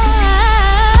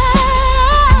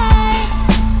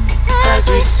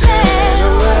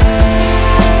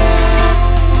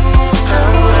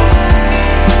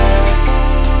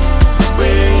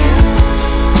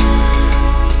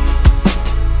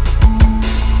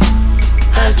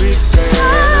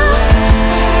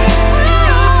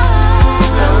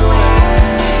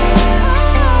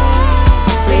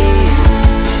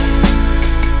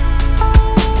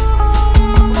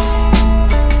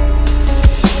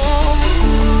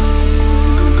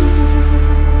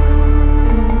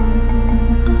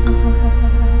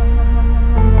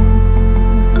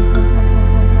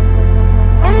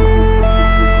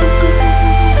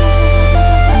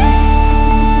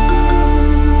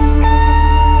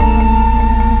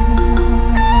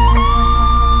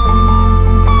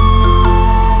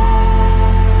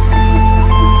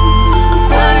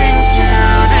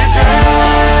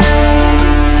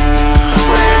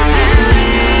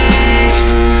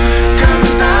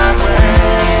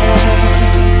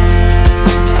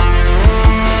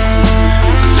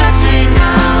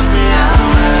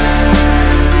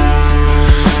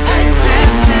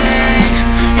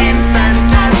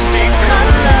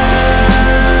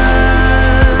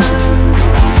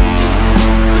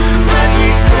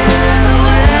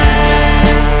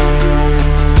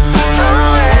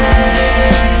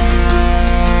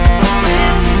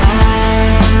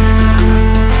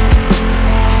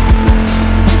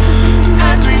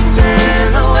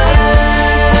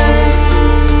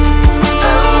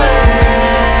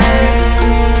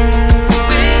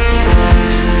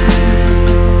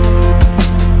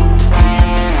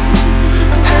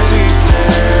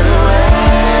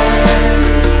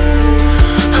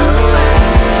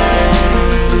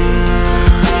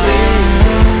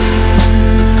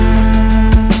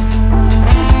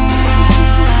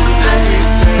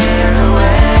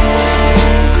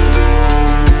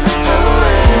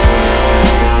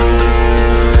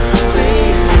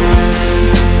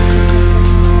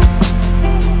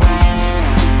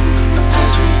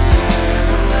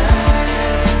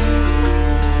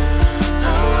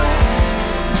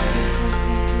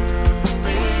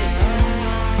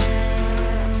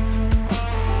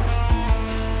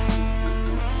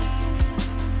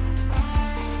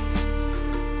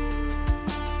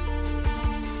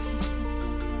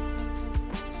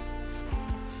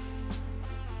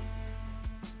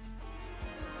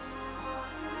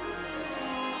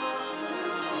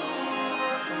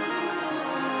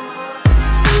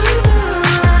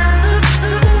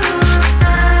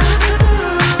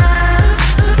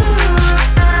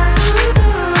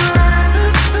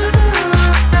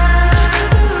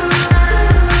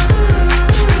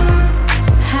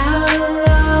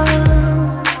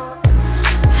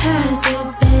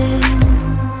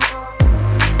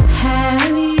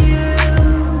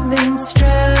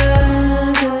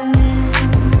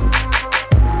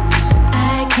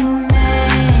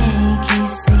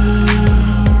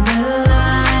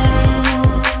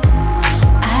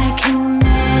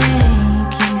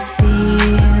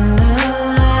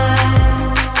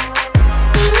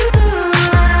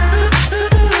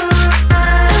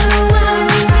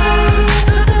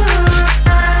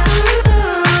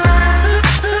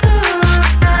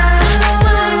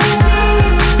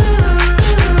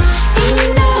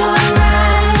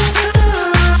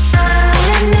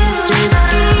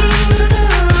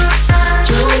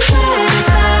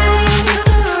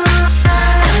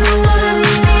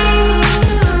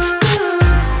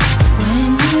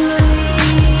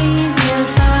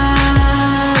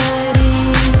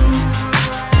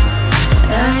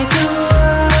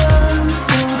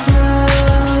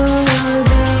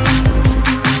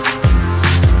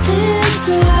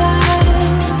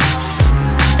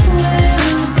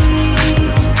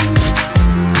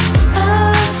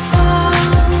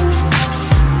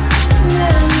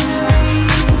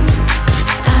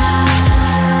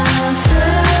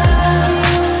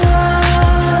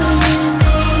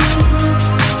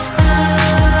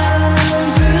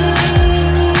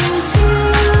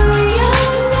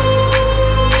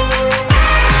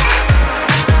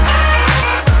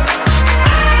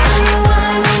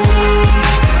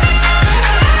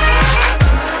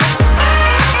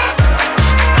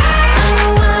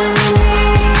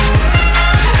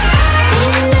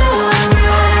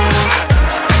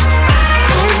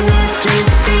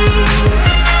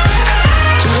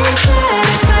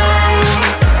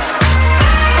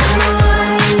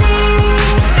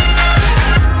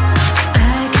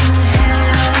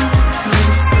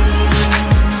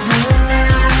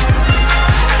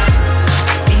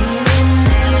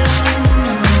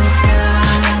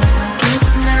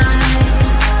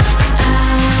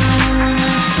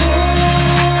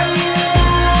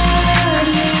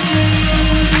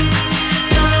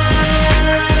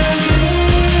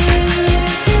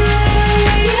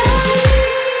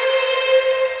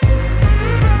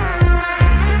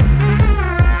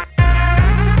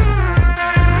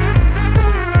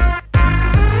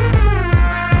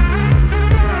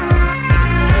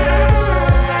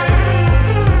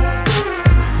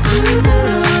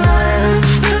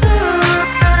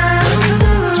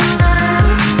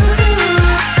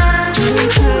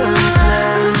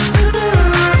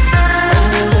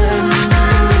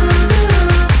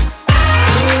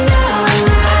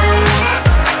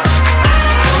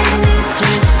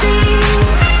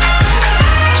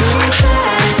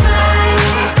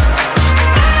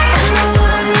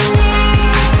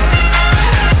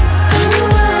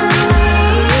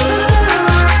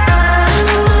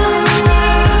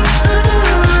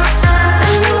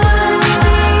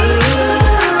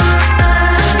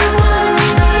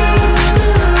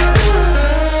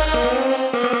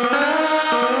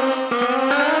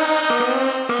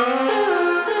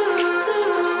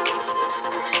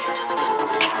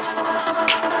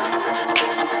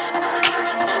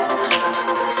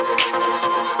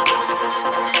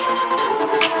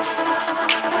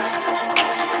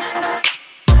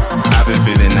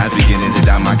 eyes beginning to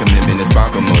doubt my commitment to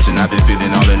spark emotion. I've been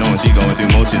feeling all alone, she going through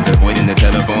motions, avoiding the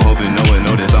telephone, hoping no one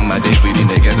notice all my days bleeding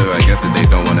together. I guess that they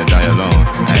don't wanna die alone.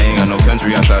 I ain't got no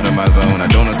country outside of my zone. I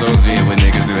don't associate with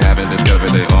niggas who haven't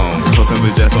discovered their own. So simple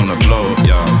just on the flow,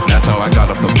 yeah. That's how I got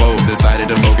off the boat. Decided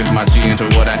to focus my chi into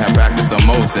what I have practiced the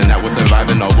most, and that was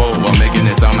surviving a woe while making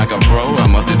it sound like a pro. I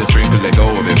mustered the strength to let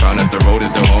go of it. Found that the road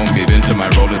is the home. Gave into my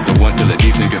role as the one to let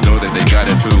these niggas know that they got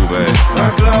it too. But my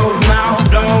closed mouth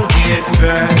don't get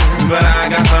fed. But I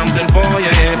got something for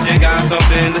you if you got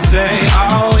something to say.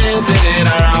 Oh, isn't it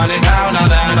ironic how now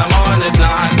that I'm on it's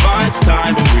not much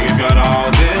time, but we've got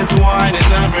all this wine in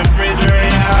the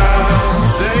refrigerator.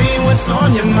 Say what's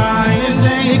on your mind and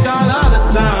take all of the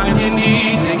time you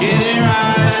need to get it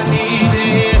right. I need to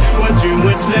hear what you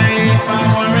would say if I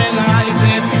weren't like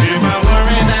this. If I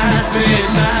weren't that bitch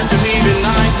that you leave at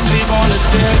night to sleep on the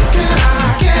stairs.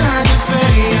 Can I just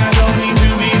say I don't mean to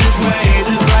be this way.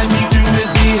 Just like me to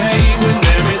misbehave when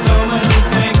there is so much at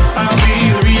stake. I'll be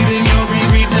the reason you'll be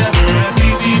reached ever at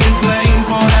peace, even slain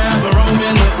forever,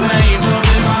 roaming the flames.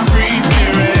 Loathing my free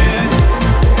spirit.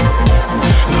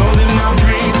 Loathing my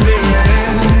free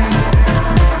spirit.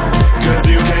 'Cause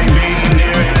you can't be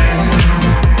near it.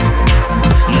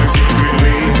 You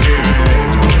secretly fear it,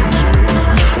 don't you?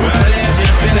 Well, if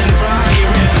you're feeling fiery,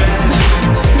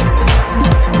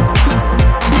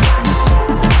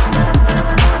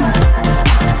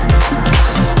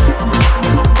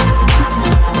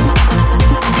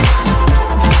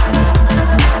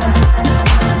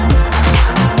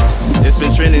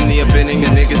 trending, the opinion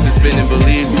of niggas is spinning,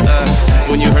 believe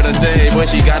when you heard her say, boy,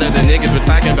 she got her, the niggas was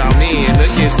talking about me. And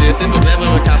look, sis, if it was ever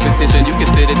a competition, you can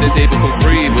sit at the table for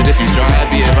free. But if you try,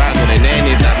 I'd be advised when a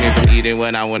nanny stop me from eating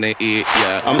when I wanna eat,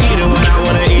 yeah. I'm eating when I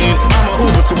wanna eat. I'm a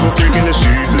uber super freak in the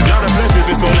sheets. It's not offensive,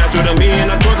 it's so natural to me.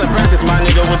 And of course I practice, my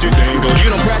nigga, what you think? Oh, you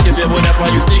don't practice it, well, that's why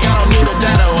you think I don't need a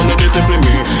data on the discipline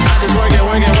me. I just working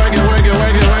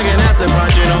after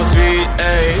punching on sweet,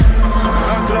 ayy.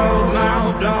 A closed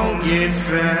mouth don't get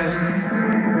fed.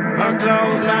 A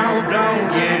closed mouth don't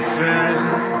get fed.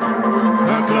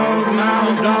 A closed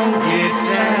mouth don't get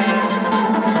fed.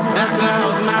 A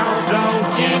closed mouth don't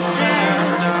get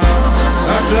fed.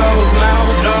 A closed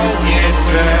mouth don't get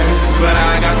fed. But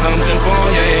I got something for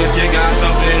you if you got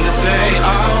something to say.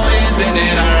 Oh, isn't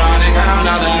it ironic how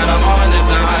now that I'm on there's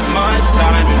not much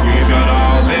time, but we've got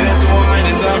all this wine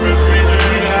in the refrigerator.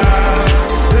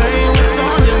 Say what's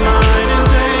on your mind and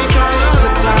take all of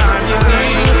the time. You say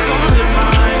what's on your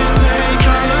mind and take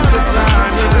all of the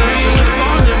time. You say what's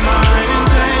on your mind and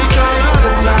take all of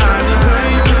the time. You say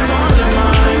what's on your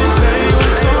mind and say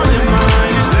what's on your mind.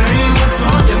 You say what's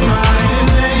on your mind and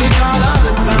take all of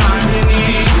the time. You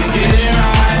need to get it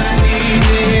right. I need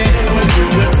to hear what you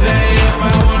would say if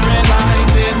I weren't like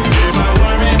this. If I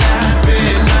weren't that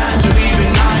bitch that you leave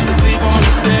at night to sleep on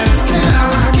the stairs.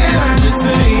 Can I just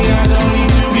say I don't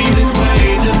need to be this way.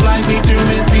 Just like me to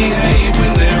misbehave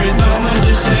when there is so much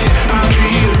to say. I'll be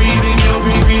the reason you'll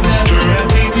be never at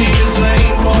peace, even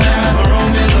slain forever,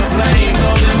 roaming the plains.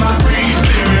 Loathing my free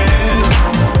spirit.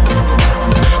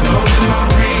 Loathing my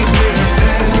free spirit.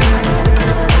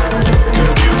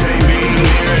 'Cause you can't be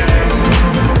near it.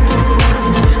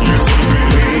 You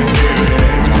secretly fear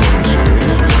it, don't you?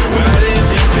 Well, if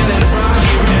you're feeling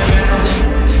froggy,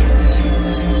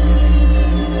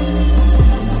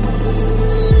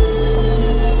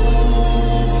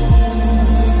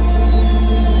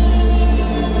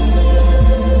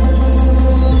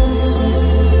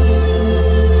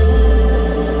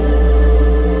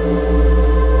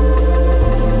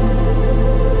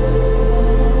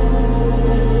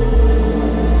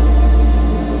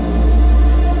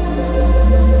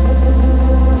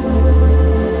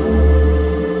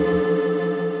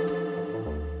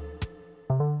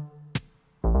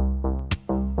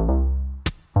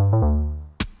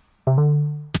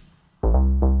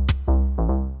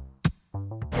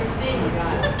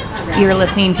 You're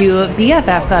listening to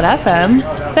BFF.FM,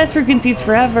 Best Frequencies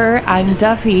Forever. I'm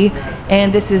Duffy,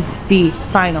 and this is the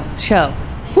final show.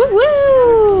 Woo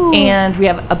woo! And we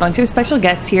have a bunch of special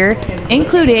guests here,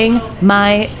 including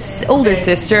my older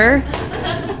sister,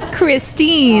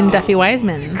 Christine Duffy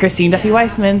Wiseman. Christine Duffy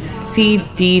Wiseman,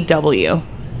 CDW.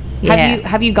 Yeah.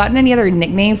 Have you gotten any other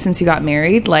nicknames since you got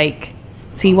married? Like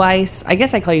C Weiss? I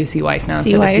guess I call you C Weiss now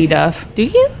instead of C Duff. Do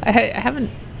you? I haven't.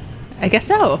 I guess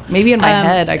so. Maybe in my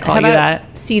head I call how you about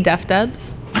that. C Duff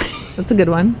Dubs. That's a good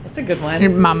one. That's a good one. Your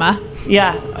mama.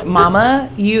 Yeah, Mama.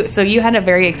 You had a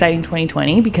very exciting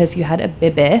 2020 because you had a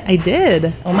bebe. I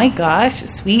did. Oh my gosh,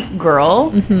 sweet girl.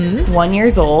 1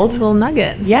 year old. Little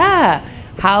nugget. Yeah.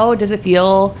 How does it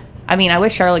feel? I mean, I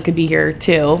wish Charlotte could be here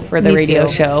too for the Me radio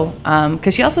too. show,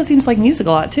 because she also seems like music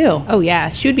a lot too. Oh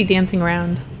yeah, she would be dancing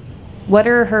around. What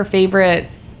are her favorite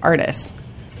artists?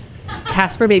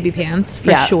 Casper Baby Pants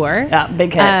for Yeah. sure. Yeah,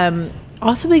 big hit.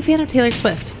 Also big fan of Taylor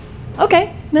Swift.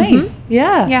 Okay, nice.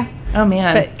 Yeah. Yeah. Oh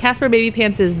man. But Casper Baby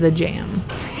Pants is the jam.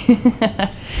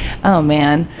 Oh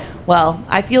man. Well,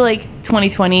 I feel like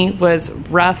 2020 was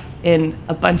rough in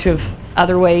a bunch of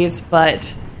other ways,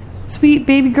 but sweet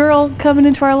baby girl coming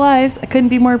into our lives, I couldn't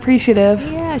be more appreciative.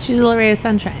 Yeah, she's a little ray of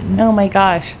sunshine. Oh my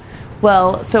gosh.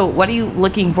 Well, so what are you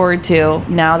looking forward to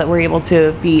now that we're able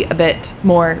to be a bit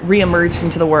more reemerged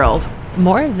into the world?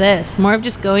 More of this. More of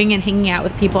just going and hanging out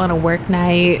with people on a work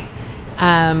night,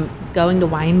 going to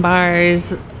wine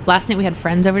bars. Last night we had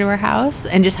friends over to our house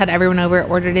and just had everyone over,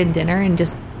 ordered in dinner, and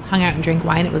just hung out and drank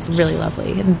wine. It was really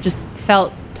lovely and just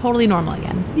felt totally normal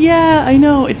again. Yeah, I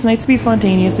know. It's nice to be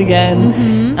spontaneous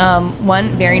again.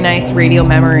 One very nice radio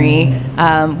memory.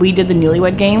 We did the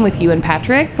Newlywed Game with you and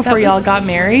Patrick before That y'all was got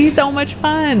married. So much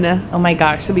fun. Oh my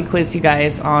gosh. So we quizzed you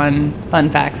guys on fun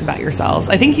facts about yourselves.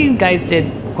 I think you guys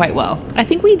did quite well. I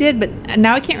think we did, but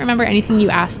now I can't remember anything you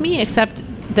asked me except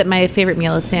that my favorite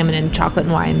meal is salmon and chocolate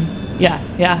and wine.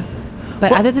 Yeah.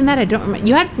 But other than that, I don't remember.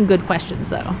 You had some good questions,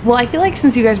 though. Well, I feel like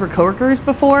since you guys were coworkers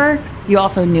before, you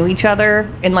also knew each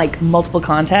other in like multiple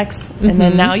contexts. And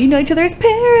then now you know each other's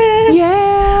parents.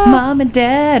 Yeah. Mom and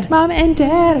dad. Mom and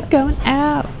dad are going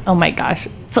out. Oh my gosh.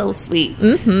 So sweet.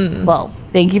 Well,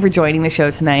 thank you for joining the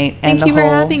show tonight. Thank you for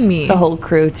having me. The whole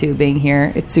crew, too, being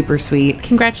here. It's super sweet.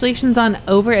 Congratulations on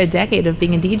over a decade of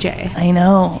being a DJ. I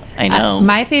know.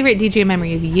 My favorite DJ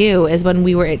memory of you is when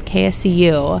we were at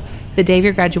KSCU the day of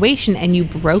your graduation and you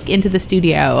broke into the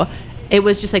studio. It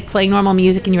was just like playing normal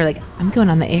music and you were like, I'm going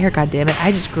on the air, goddammit.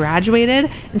 I just graduated.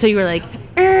 And so you were like,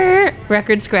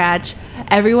 record scratch.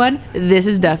 Everyone, this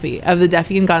is Duffy of the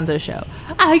Duffy and Gonzo Show.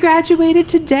 I graduated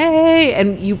today.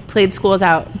 And you played School's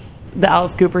Out. The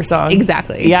Alice Cooper song.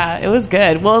 Exactly. Yeah, it was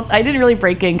good. Well, I didn't really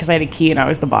break in because I had a key and I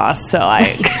was the boss. So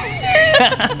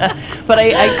but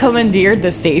I commandeered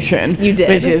the station. You did.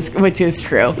 Which is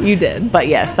true. You did. But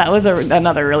yes, that was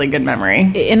another really good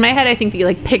memory. In my head, I think that you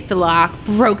like picked the lock,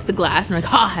 broke the glass, and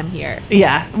like, I'm here.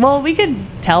 Yeah. Well, we could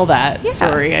tell that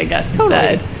story, I guess, totally.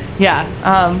 instead.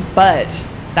 Yeah. But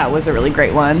that was a really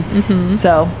great one.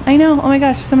 So I know. Oh my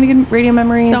gosh, so many good radio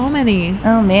memories. So many.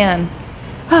 Oh man.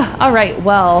 All right.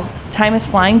 Well, time is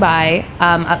flying by.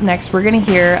 Up next, we're going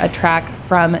to hear a track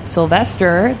from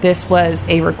Sylvester. This was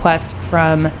a request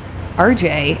from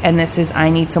RJ, and this is I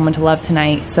Need Someone to Love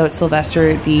Tonight. So it's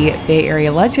Sylvester, the Bay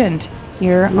Area legend,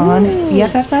 here on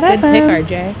BFF.FM. Good pick,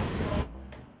 RJ.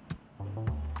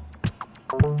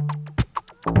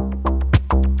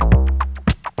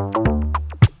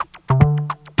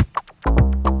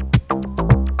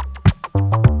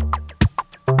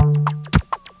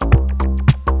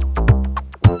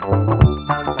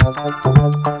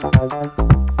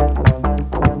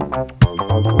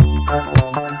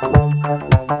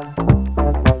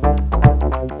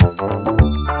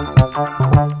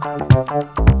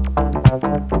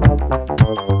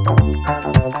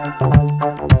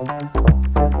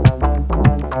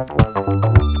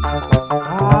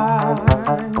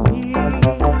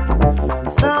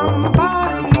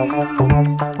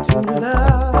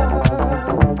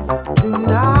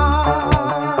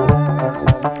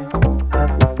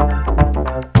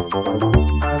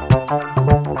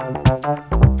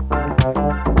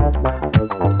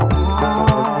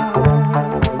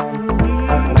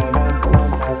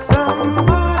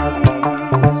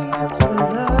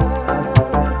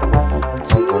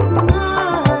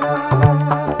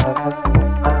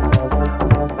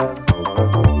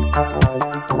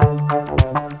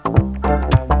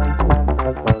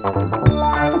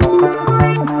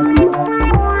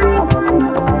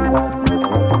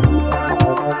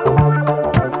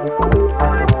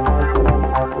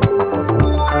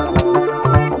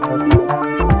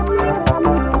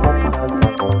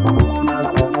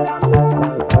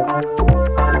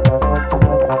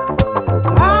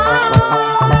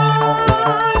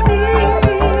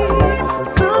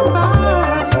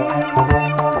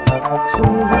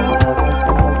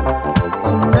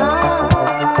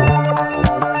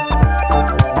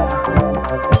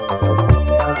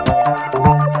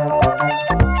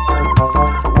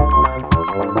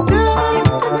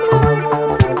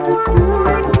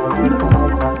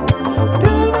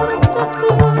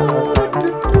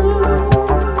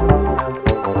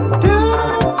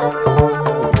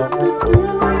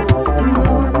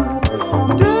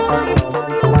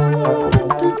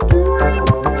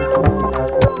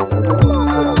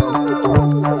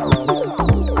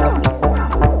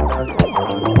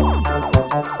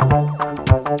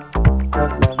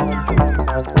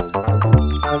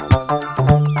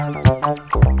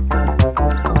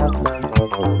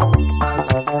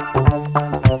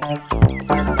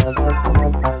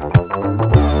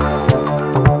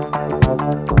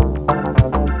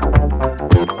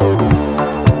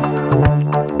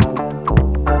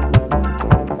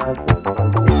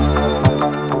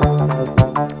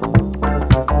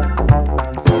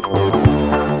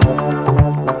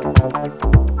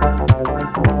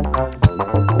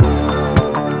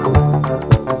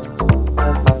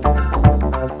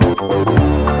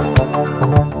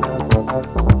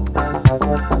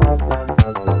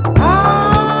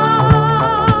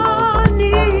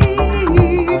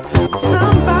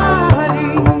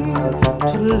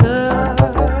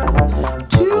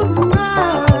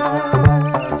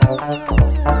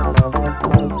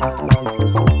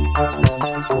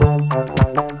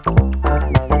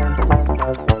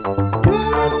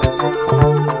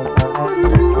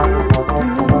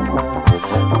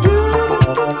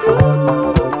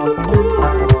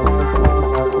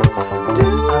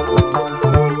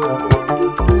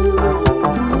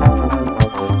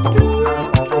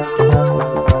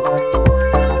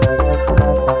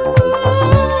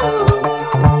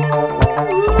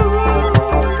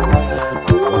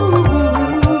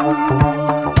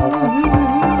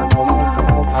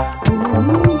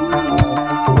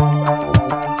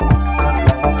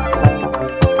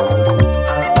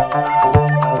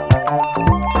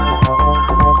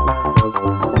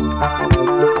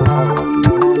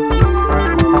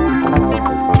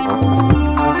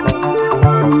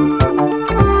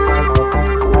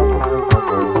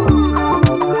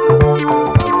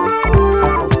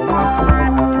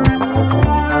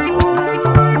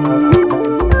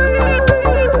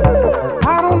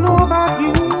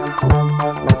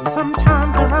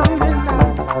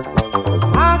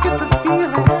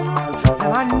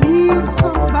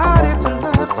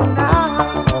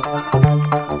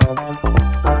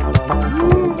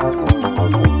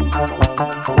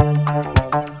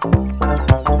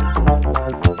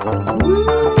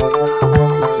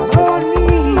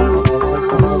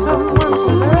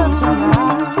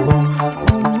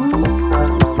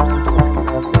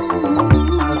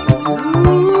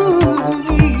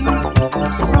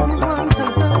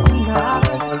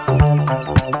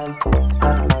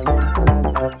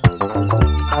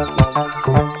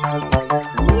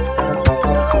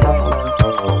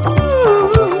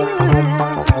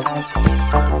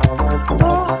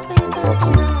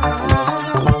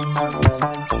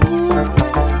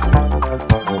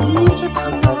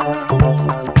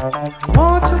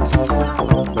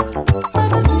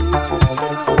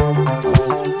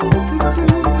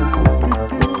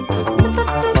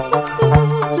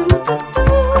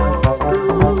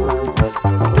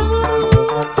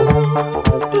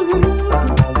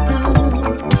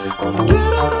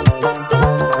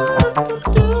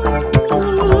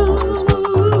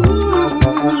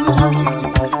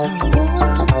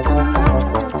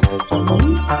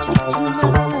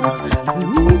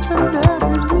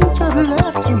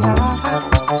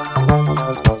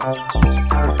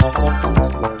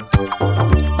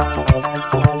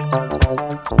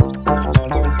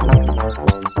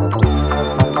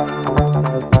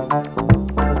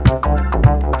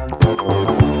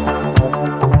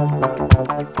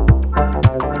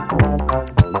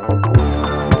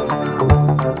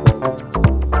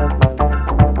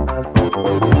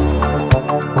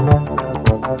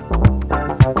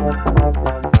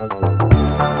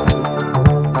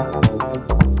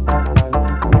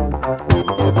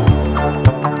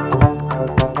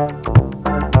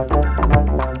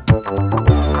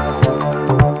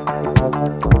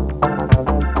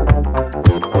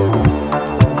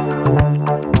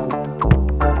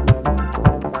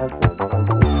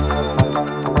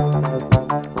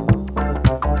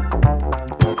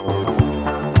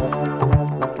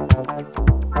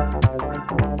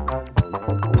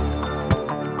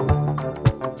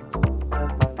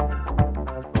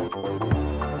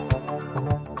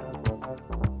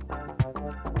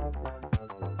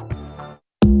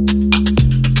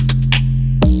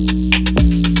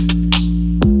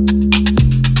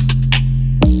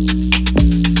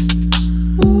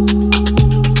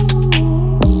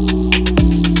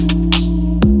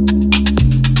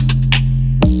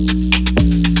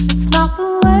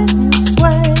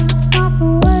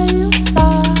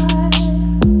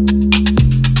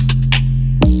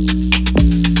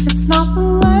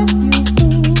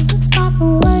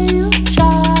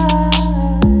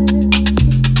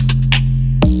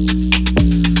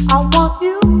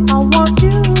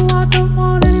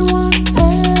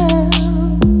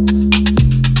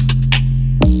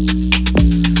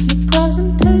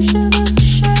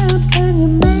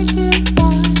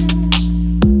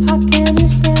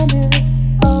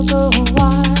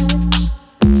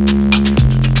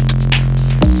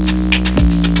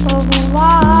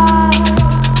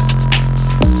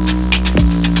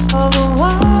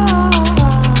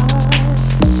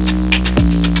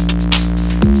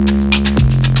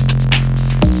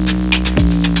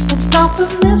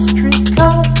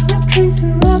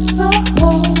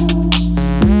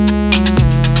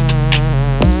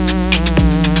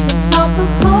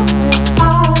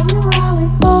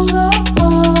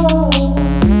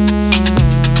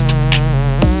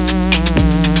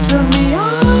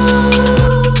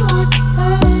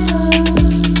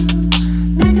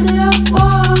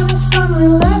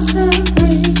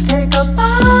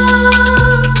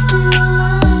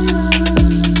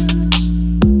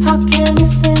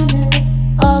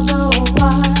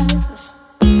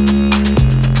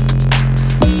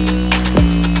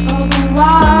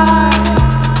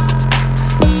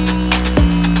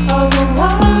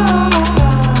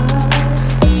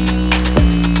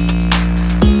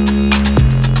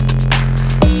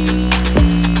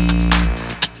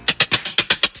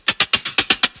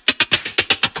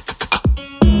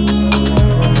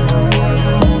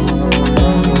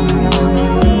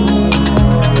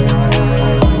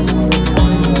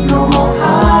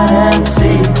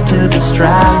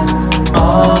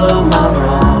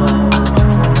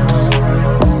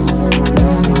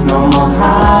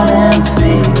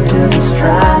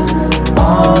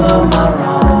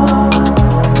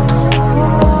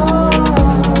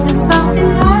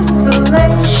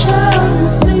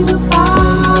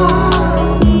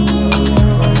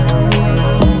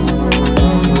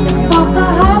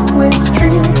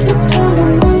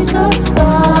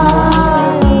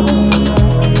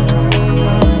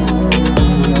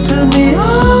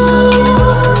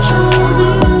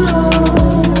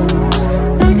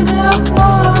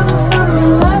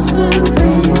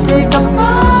 Take a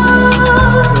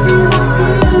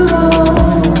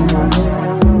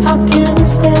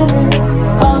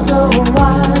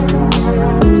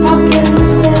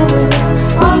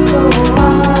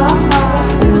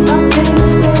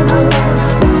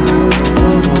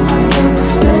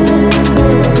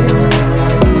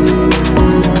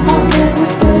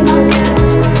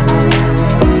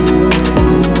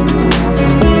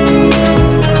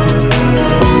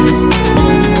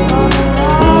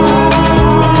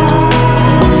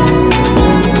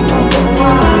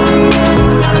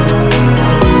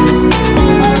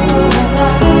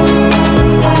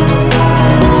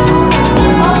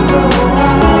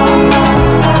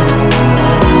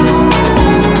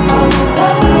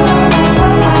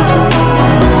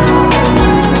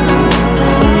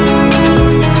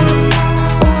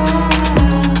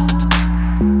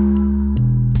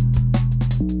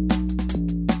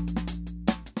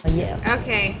you.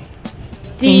 Okay.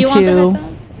 Do you want the to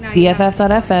headphones? No, you don't.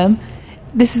 BFF.fm.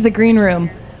 This is the green room.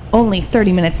 Only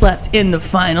 30 minutes left in the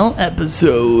final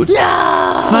episode. No!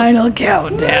 Final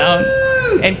countdown.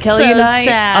 And Kelly So and I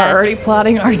sad. are already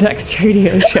plotting our next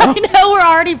radio show. I know we're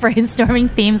already brainstorming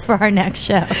themes for our next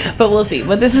show. But we'll see.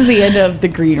 But this is the end of the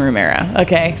green room era.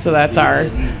 Okay, so that's our...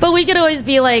 But we could always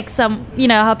be like some, you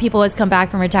know, how people always come back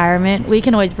from retirement. We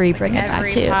can always bring it back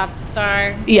Every too. pop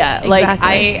star. Yeah, like Exactly.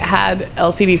 I had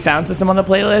LCD Sound System on the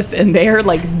playlist, and they are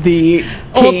like the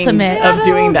kings Ultimate. of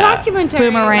doing that. Documentary.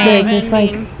 Boomerang. They're just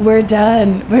like, we're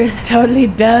done. We're totally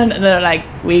done. And they're like,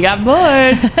 we got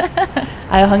bored.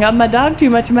 I hung out with my dog too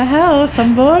much in my house.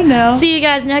 I'm bored now. See you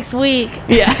guys next week.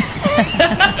 Yeah.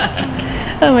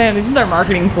 Oh man, this is our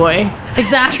marketing ploy.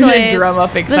 Exactly. Trying to drum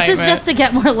up excitement. This is just to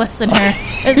get more listeners.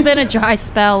 It's been a dry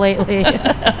spell lately.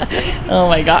 Oh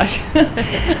my gosh.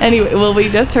 Anyway, well, we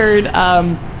just heard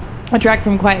a track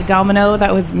from Quiet Domino.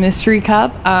 That was Mystery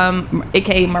Cup,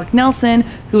 aka Mark Nelson,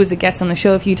 who was a guest on the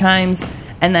show a few times.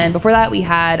 And then before that, we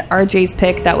had RJ's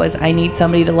pick. That was I Need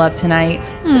Somebody to Love Tonight.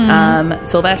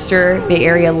 Sylvester, Bay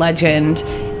Area legend.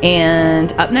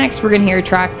 And up next, we're going to hear a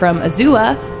track from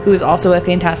Azua, who is also a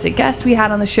fantastic guest we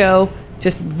had on the show.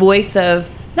 Just voice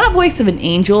of, not voice of an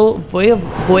angel,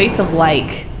 voice of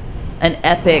like an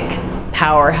epic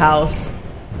powerhouse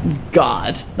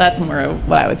god. That's more of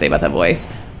what I would say about that voice.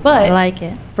 But I like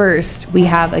it. first, we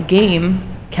have a game,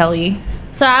 Kelly.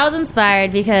 So I was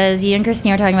inspired because you and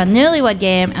Christine were talking about the Newlywed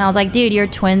Game, and I was like, dude, your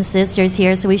twin sister's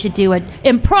here, so we should do an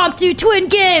impromptu twin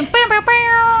game. Bow, bow,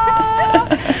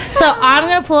 bow. So I'm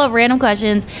going to pull up random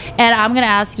questions, and I'm going to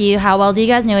ask you, how well do you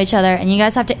guys know each other? And you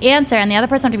guys have to answer, and the other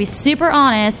person have to be super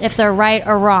honest if they're right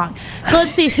or wrong. So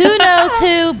let's see who knows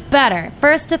who better.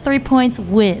 First to 3 points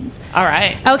wins. All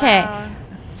right. Okay.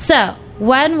 So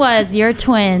when was your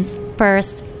twins'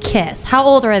 first kiss? How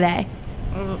old were they?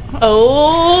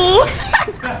 Oh,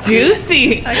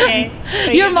 juicy. Okay.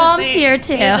 So Your you mom's just here,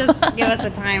 too. You just give us a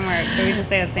time, or do we just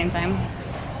say it at the same time?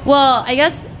 Well, I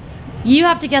guess you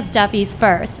have to guess Duffy's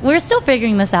first. We're still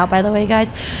figuring this out, by the way,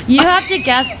 guys. You have to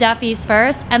guess Duffy's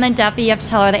first, and then Duffy, you have to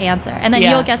tell her the answer. And then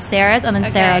Yeah. you'll guess Sarah's, and then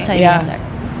Sarah will Okay. tell you Yeah. the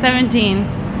answer. 17.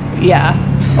 Yeah.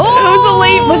 Oh! It was a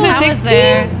late, was I it was 16?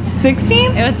 there.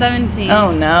 16? It was 17.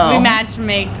 Oh, no. We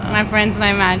matchmaked. My friends and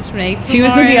I matchmaked. She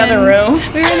was in the other room.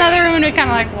 We were in the other room, and we kind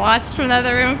of like watched from the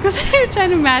other room because we were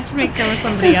trying to matchmake her with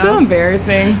somebody It's else. so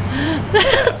embarrassing.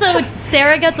 So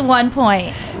Sarah gets 1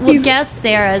 point. We'll He's- guess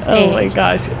Sarah's age. Oh my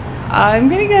gosh. I'm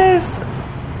going to guess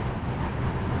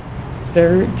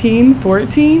 13,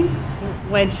 14?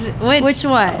 Which? Which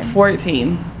one?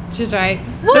 14. She's right.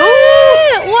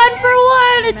 What? 1 for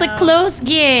 1. It's a close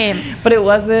game. But it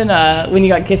wasn't when you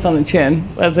got kissed on the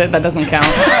chin, was it? That doesn't count.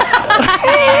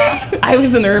 I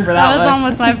was in the room for that That was one.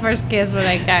 almost my first kiss when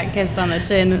I got kissed on the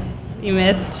chin. You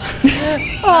missed.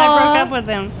 And I broke up with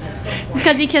him.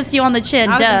 Because he kissed you on the chin.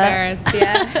 I was Duh. embarrassed.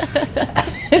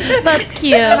 Yeah. That's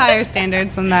cute. Higher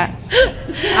standards than that.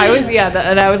 I was,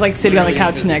 and I was like sitting on the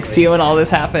couch next to you when all this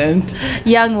happened.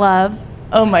 Young love.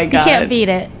 Oh my You God. can't beat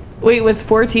it. Wait, was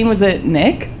 14, was it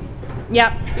Nick?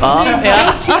 Yep. Oh,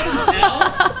 yeah.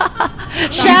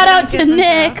 Shout out to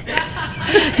Nick.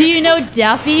 Do you know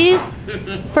Duffy's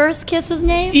first kiss's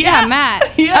name? Yeah,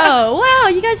 Matt. Yeah. Oh, wow.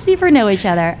 You guys super know each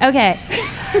other. Okay.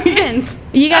 Twins.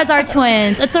 You guys are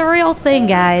twins. It's a real thing,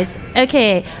 guys.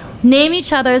 Okay. Name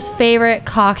each other's favorite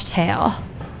cocktail.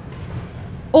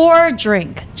 Or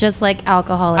drink. Just like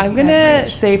alcoholic I'm going to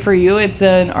beverage. say for you, it's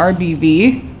an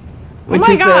RBV, which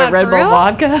my is a God, Red for Bull real?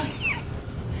 vodka.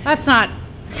 That's not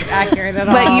accurate at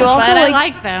all. But you also but I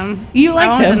like- like them. You like I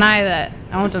won't them. deny that.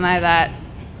 I won't deny that.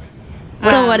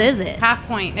 So what is it? Half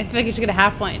point. I feel like you should get a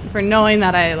half point for knowing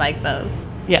that I like those.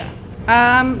 Yeah.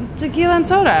 Tequila and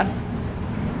soda.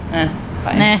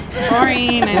 Fine. Nah.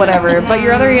 Boring. I know. Whatever. But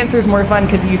your other answer is more fun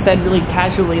because you said really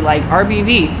casually, like,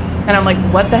 RBV. And I'm like,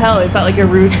 what the hell? Is that like a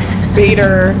Ruth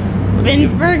Bader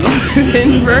Vinsburg.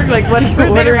 Vinsburg? Like, what are you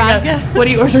Bader ordering vodka? what are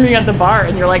you ordering at the bar?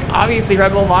 And you're like, obviously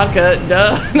Red Bull vodka,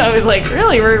 duh. And I was like,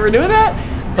 really? We're doing that?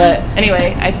 But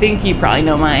anyway, I think you probably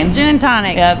know mine. Gin and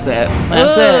tonic. Yeah, that's it.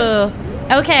 That's it.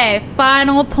 Ooh. Okay,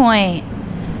 final point.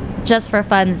 Just for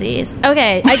funsies.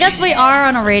 Okay, I guess we are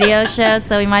on a radio show,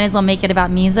 so we might as well make it about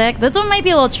music. This one might be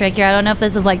a little trickier. I don't know if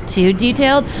this is like too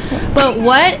detailed. But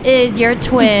what is your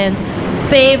twins'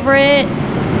 favorite?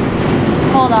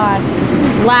 Hold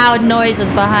on. Loud noises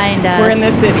behind us. We're in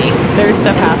the city. There's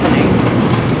stuff happening.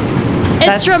 It's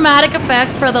that's- dramatic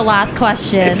effects for the last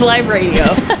question. It's live radio.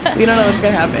 We don't know what's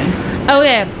going to happen.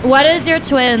 Okay, what is your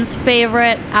twins'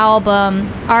 favorite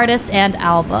album, artist and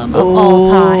album of all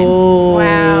time? Oh.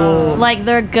 Wow. Like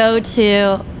their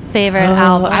go-to favorite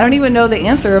album. I don't even know the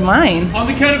answer of mine. On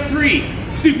the count of 3,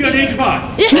 Sufjan Age of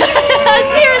Bots.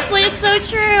 Seriously, it's so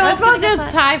true. Let's both just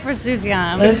tie for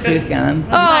Sufjan. Let's Sufjan.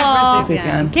 Tie for Sufjan.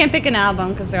 Sufjan. Can't pick an album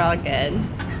because they're all good.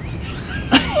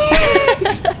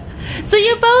 So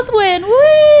you both win. Woo!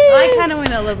 I kind of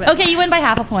win a little bit. Okay, you win by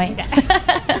half a point.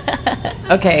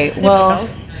 Okay, well,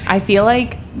 I feel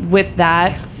like with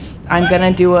that, I'm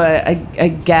gonna do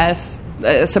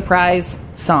a surprise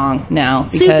song now.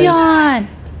 Because, Sufjan.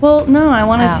 well, no, I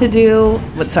wanted Oh. to do.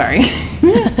 What? Sorry.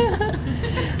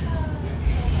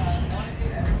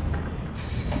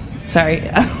 Sorry.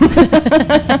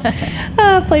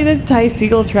 Play the Ty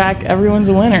Segall track. Everyone's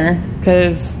a winner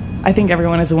because I think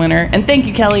everyone is a winner. And thank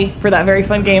you, Kelly, for that very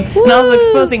fun game. And also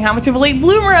exposing how much of a late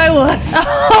bloomer I was.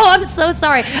 Oh, I'm so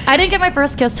sorry. I didn't get my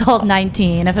first kiss till I was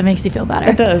 19, if it makes you feel better.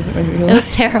 It does. It was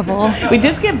terrible. We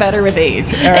just get better with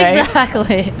age, all right?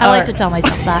 Exactly. I like to tell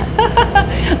myself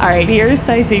that. All right, here's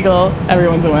Ty Segall.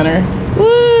 Everyone's a winner.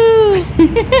 Woo!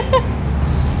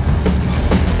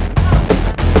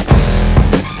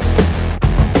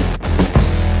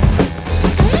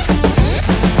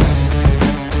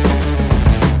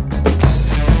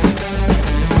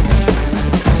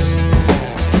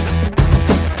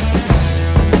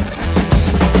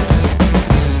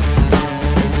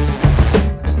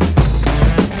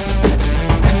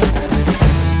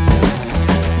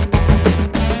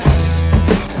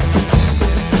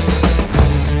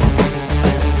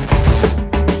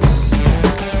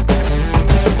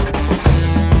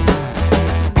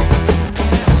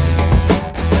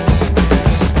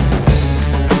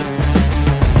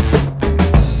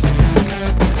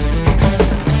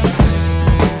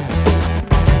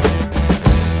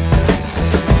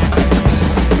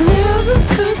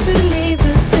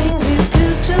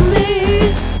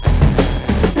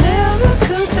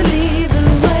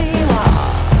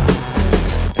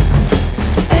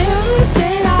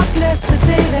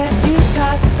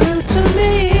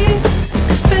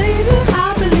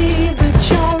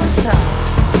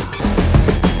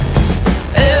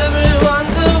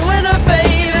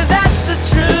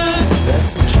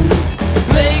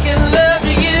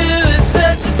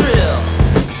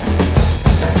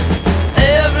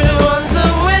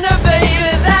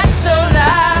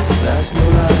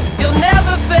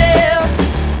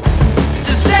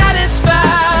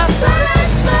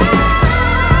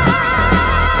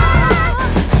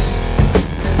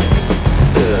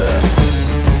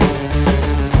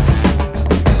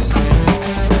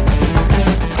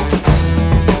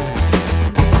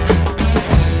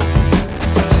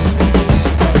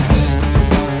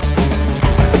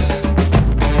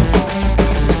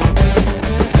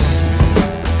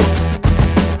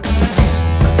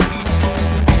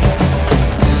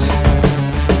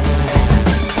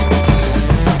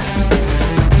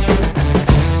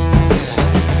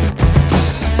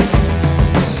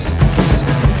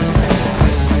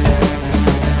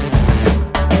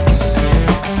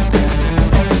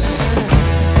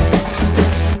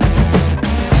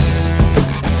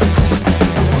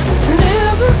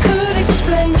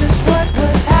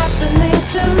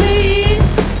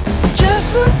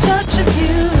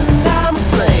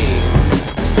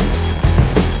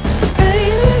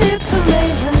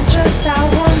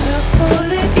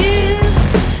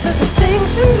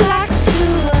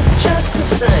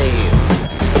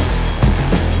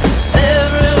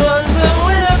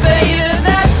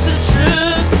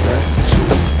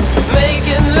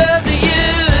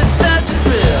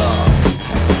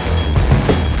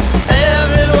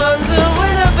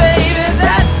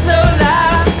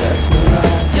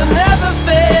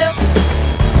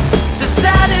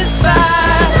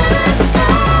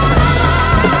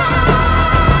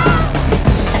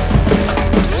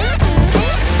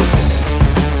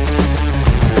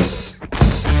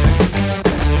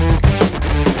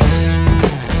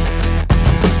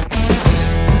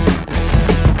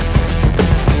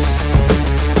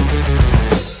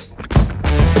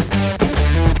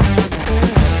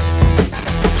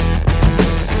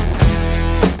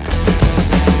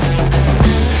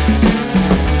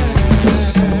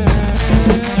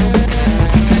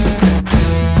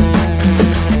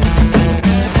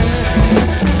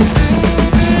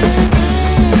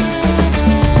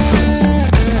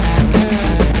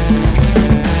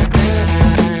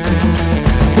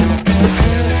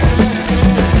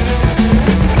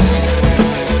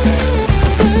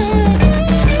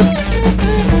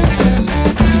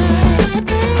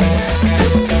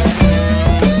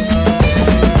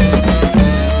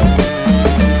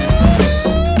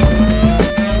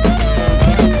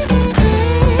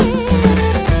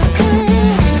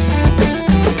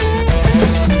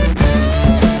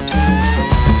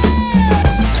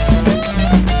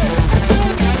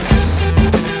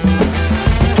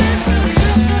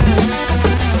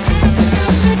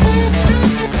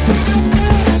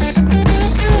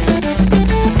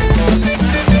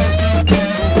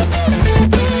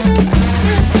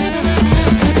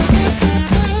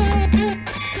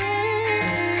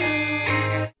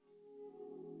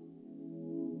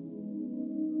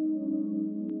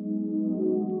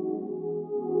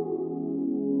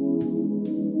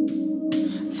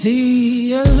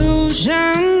 The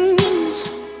illusions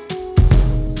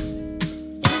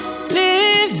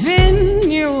live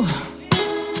in you.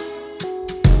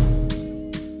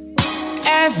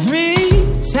 Every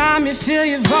time you fill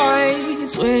your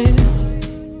voids with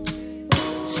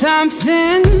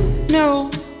something new.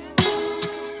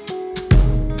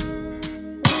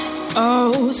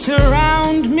 Oh,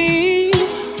 surround me,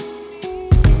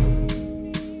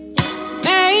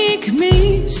 make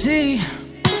me see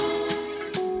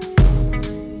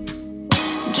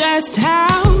just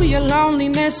how your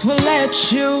loneliness will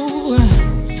let you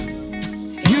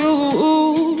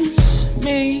use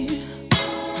me.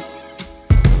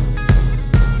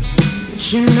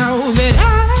 But you know that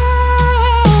I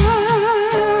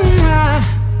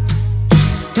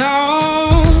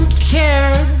don't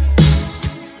care.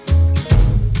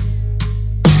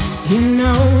 You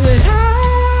know that I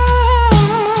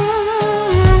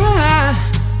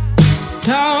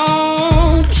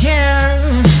don't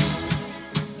care.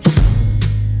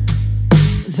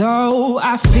 Though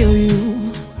I feel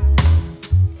you,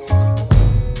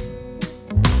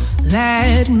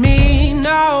 let me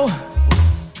know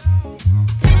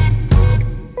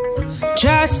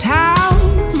just how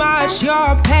much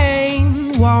your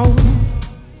pain won't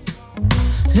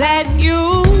let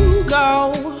you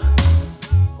go.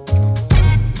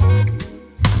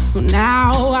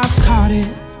 Now I've caught it,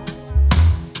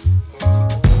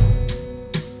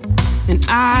 and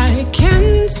I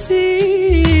can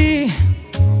see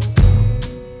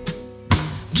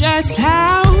just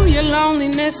how your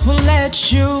loneliness will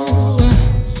let you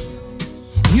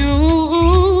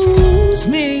use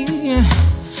me.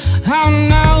 Oh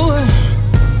no,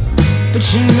 but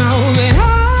you know that I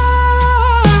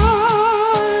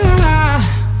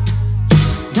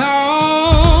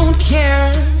don't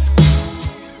care.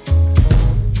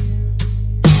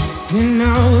 You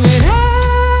know that I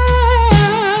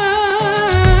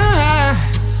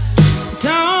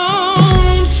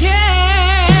don't care.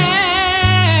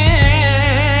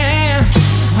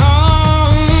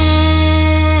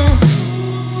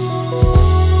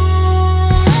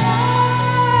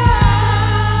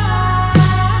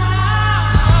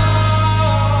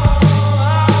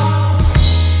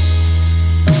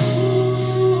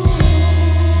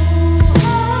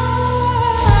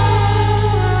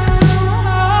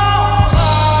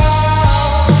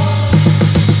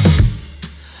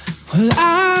 Well,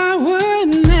 I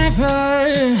would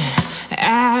never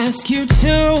ask you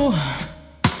to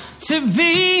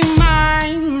be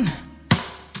mine,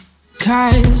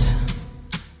 'cause,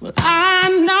 well, I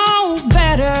know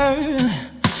better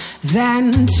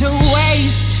than to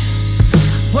waste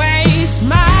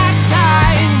my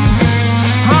time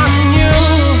on you.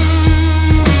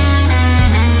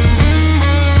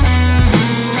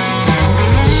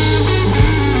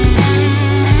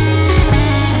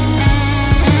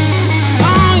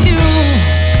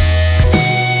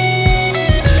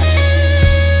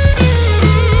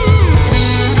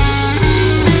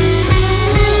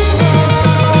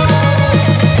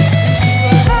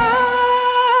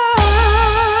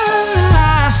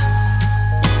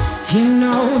 You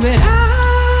know that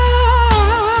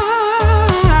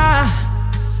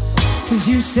 'cause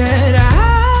you said I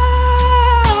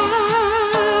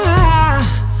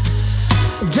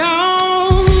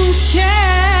don't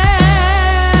care.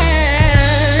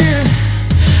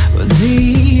 But the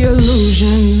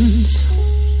illusions,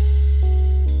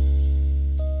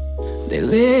 they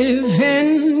live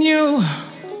in you.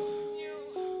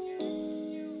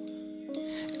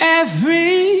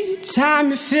 Every time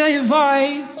you fill your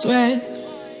voids with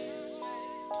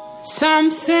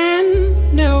something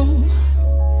new.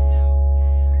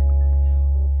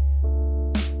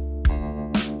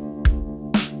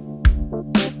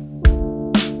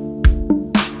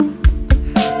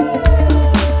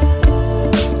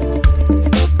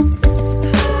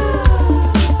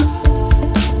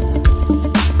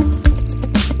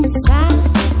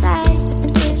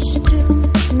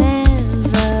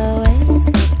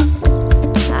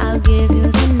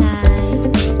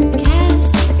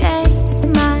 Cascade,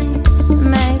 my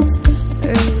makes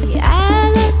reality.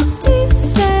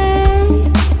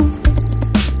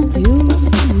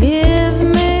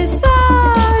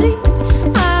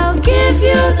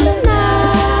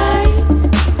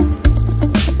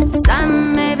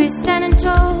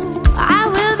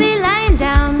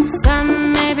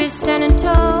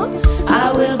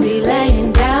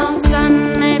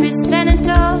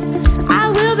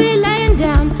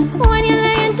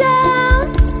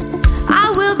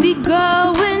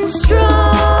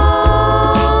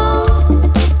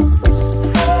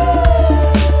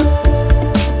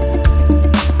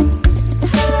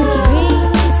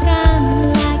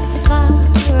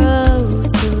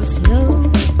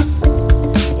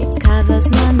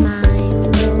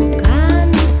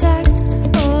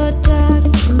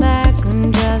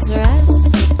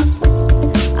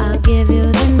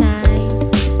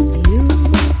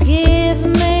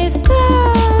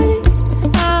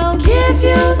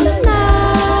 you the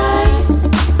night.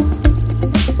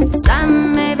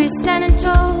 Some may be standing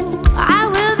tall, I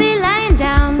will be laying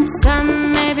down.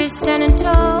 Some may be standing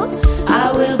tall,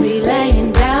 I will be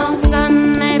laying down.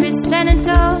 Some may be standing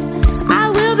tall, I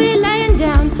will be laying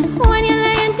down. When you're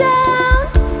laying down,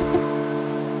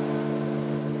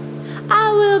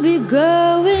 I will be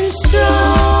going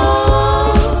strong.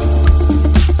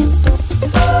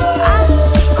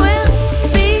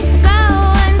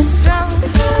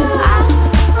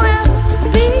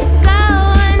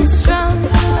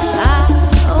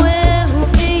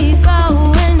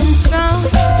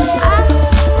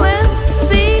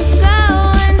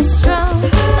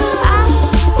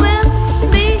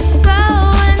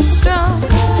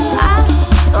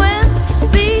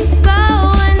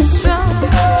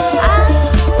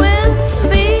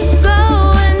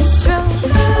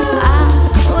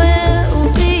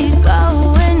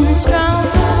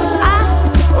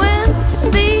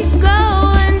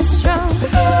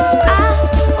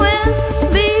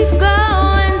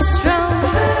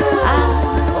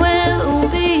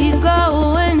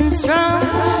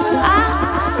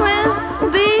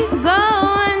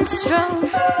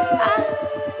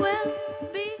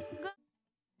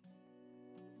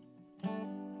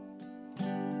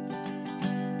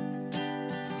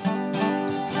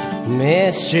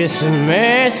 Mistress of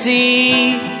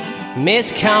mercy,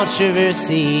 Miss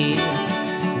Controversy,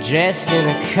 dressed in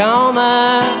a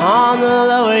coma on the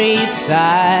Lower East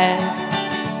Side,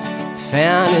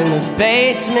 found in the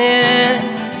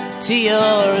basement. To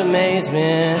your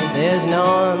amazement, there's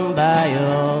no one by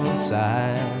your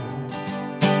side.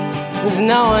 There's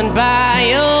no one by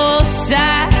your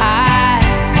side.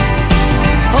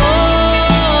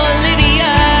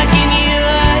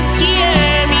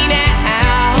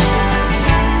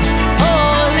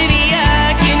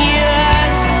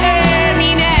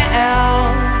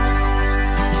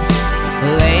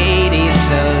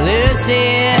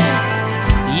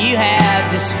 You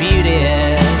have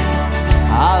disputed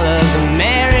all of the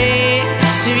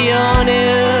merits of your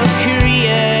new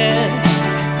career,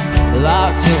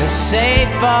 locked in a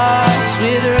safe box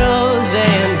with rose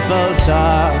and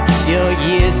Botox. Your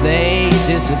years, they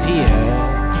disappear.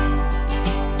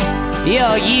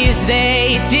 Your years,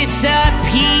 they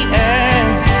disappear.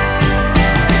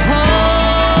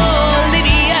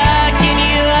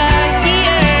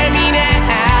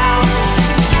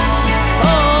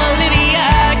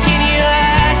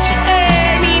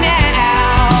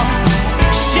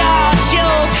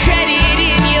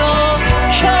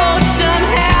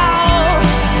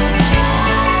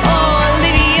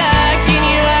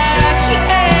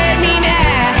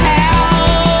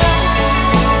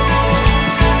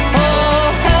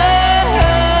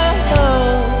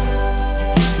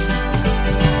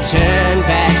 Turn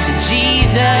back to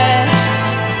Jesus,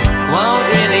 won't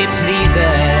really please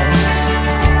us.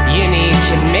 You need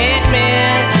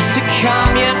commitment to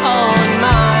calm your own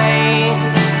mind.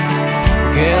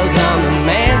 Girls on the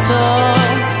mantle,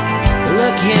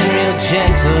 looking real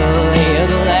gentle. You're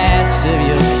the last of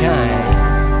your kind,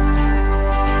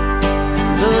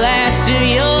 the last of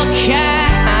your kind.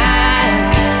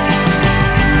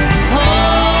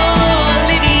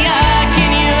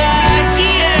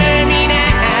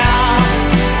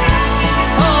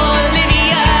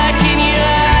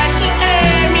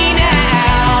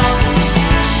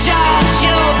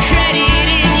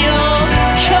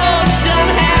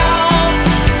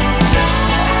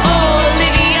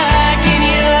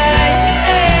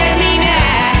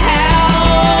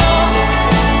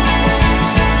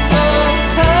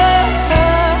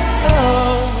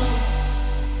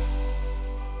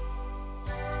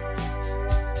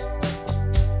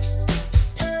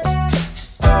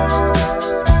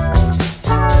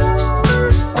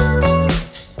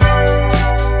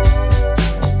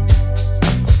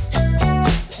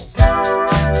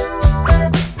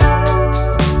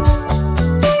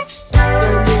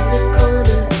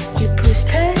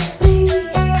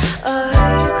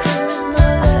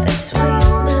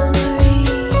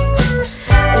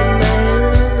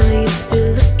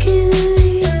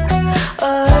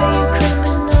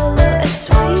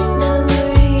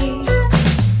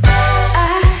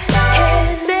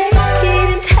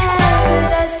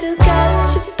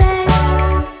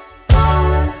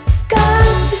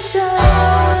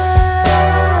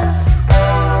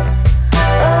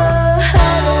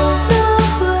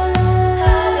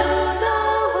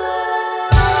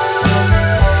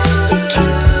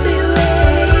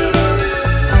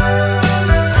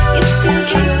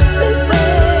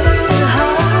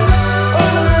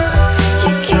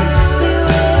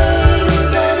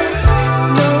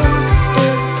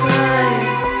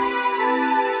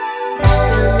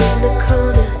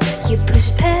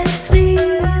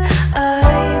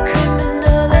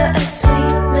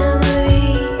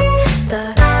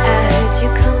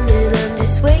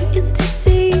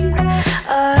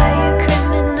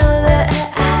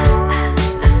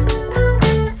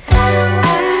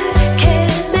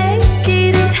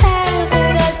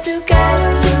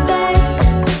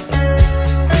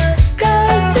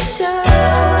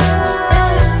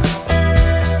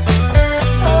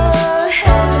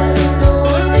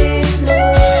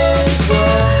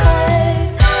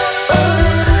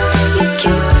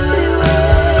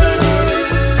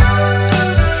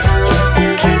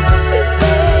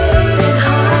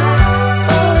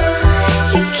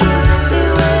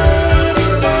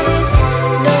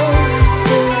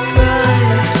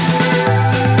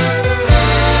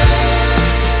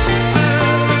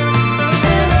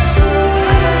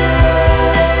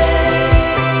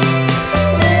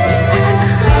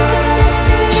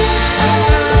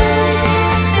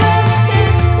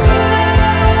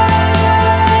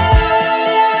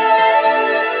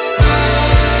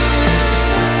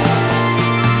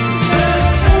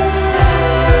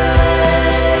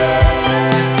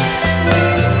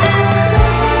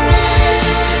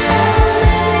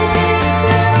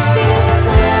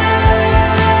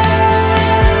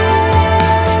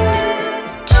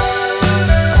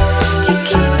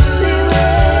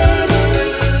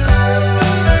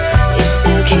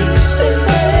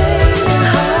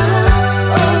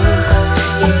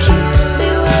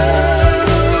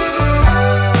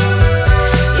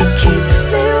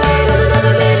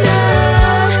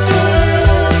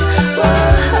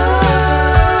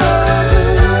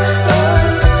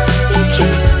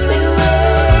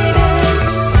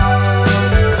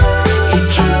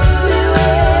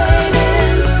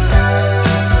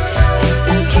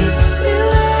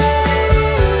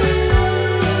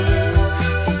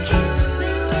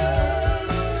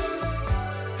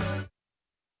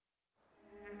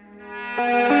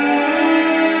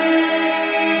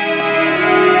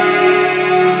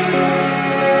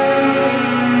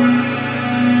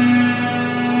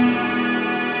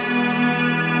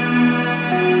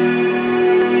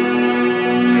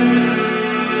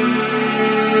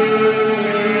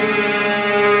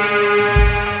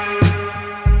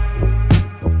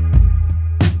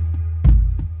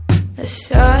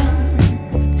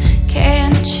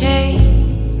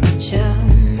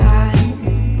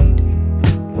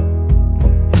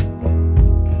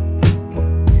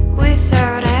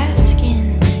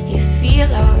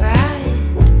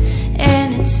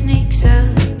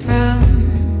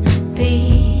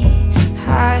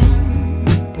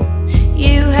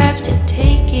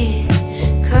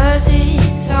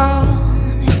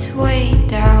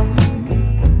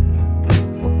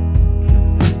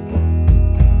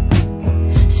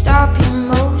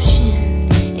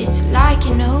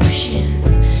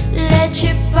 let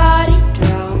your body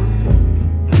drown.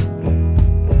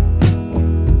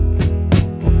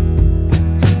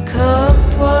 Cup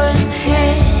one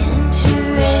hand to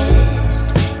rest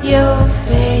your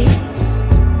face.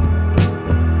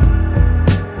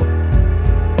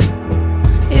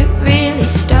 It really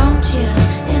stumped you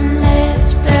and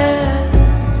left a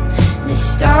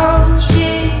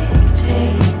nostalgic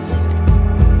taste.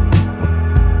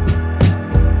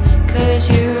 'Cause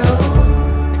you're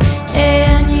old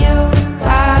and your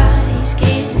body's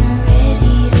getting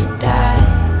ready to die.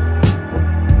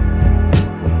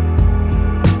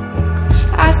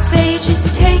 I say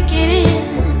just take it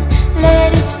in,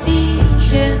 let us feed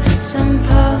you some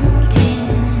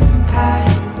pumpkin pie.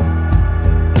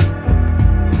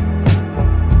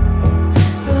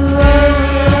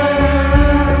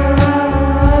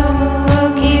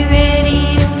 Get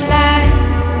ready to fly.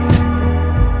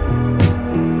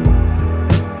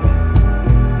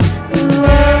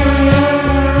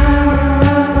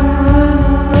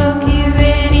 Get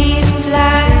ready to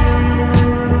fly.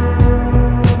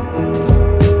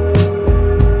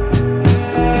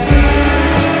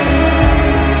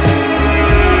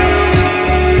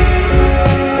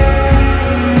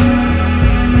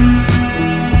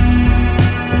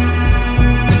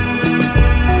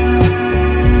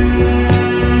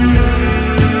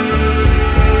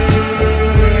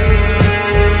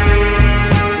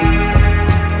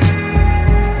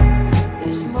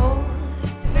 There's more.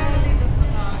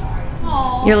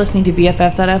 You're listening to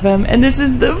BFF.FM, and this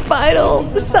is the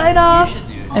final sign off.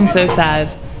 I'm so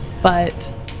sad,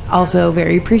 but also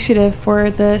very appreciative for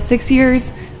the 6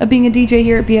 years of being a DJ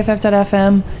here at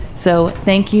BFF.FM. So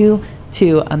thank you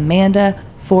to Amanda,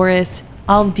 Forrest,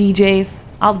 all the DJs,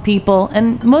 all the people,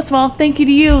 and most of all, thank you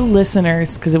to you,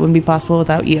 listeners, because it wouldn't be possible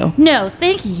without you. No,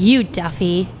 thank you,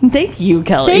 Duffy. Thank you,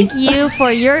 Kelly. Thank you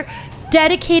for your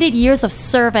dedicated years of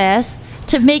service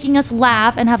to making us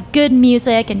laugh and have good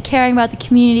music and caring about the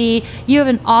community. You have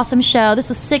an awesome show. This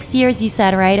was 6 years, you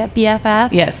said, right, at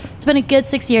BFF? Yes. It's been a good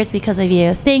 6 years because of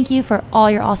you. Thank you for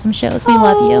all your awesome shows. We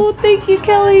love you. Oh, thank you,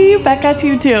 Kelly. Back at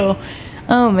you, too.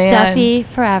 Oh, man. Duffy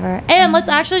forever. And let's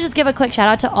actually just give a quick shout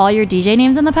out to all your DJ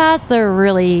names in the past. They're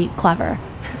really clever.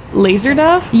 Laser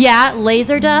Duff? Yeah,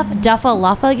 Laser Duff,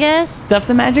 Duffaluffagus, Duff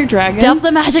the Magic Dragon? Duff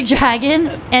the Magic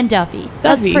Dragon, and Duffy.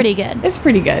 That's Duffy. pretty good. It's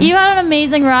pretty good. You had an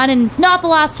amazing run, and it's not the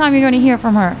last time you're going to hear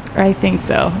from her. I think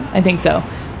so.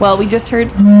 Well, we just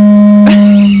heard... Oh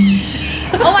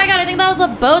my god, I think that was a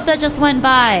boat that just went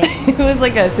by. It was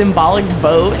like a symbolic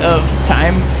boat of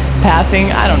time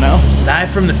passing. I don't know. Live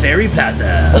from the Ferry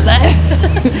Plaza.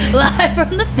 Live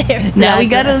from the ferry. Now we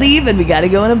gotta leave and we gotta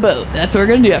go in a boat. That's what we're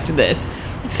gonna do after this.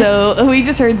 So we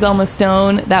just heard Zelma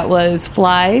Stone. That was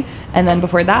Fly. And then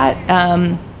before that,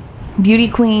 Beauty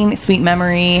Queen, Sweet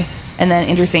Memory. And then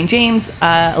Andrew St. James.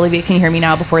 Olivia, Can You Hear Me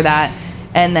Now? Before that.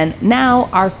 And then now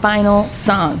our final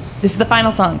song. This is the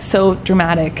final song. So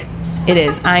dramatic. It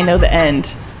is I Know the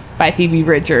End by Phoebe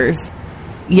Bridgers.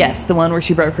 Yes, the one where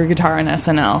she broke her guitar on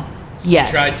SNL.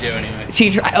 Yes. Tried to, anyway.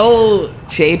 She tried. Oh,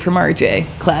 shade from RJ.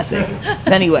 Classic.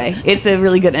 Anyway, it's a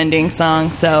really good ending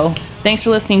song. So thanks for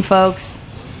listening, folks.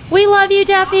 We love you,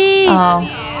 Duffy. Oh,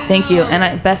 thank you.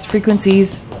 And best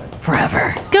frequencies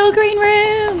forever. Go Green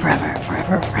Room. Forever,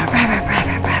 forever, forever, forever,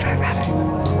 forever, forever, forever.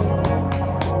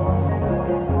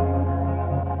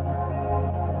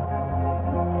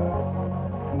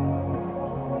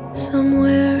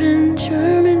 Somewhere in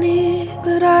Germany,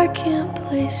 but I can't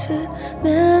place it.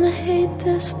 Man, I hate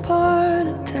this part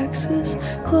of Texas.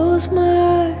 Close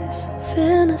my eyes,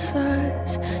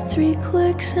 fantasize. 3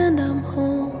 clicks and I'm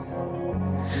home.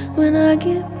 When I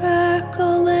get back,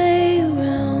 I'll lay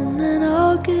around. Then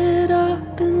I'll get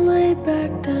up and lay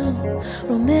back down.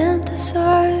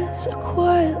 Romanticize a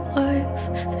quiet life.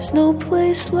 There's no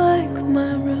place like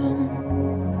my room.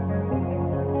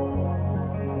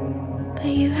 But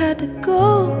you had to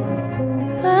go.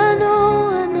 I know,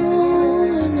 I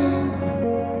know, I know.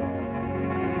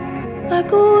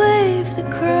 Like a wave that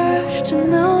crashed and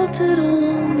melted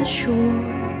on the shore.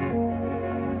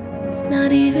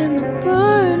 Not even the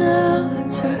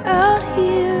burnouts are out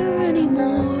here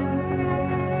anymore.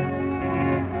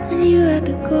 And you had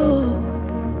to go.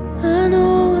 I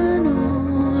know, I know,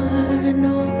 I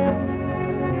know.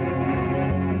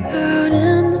 Out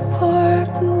in the park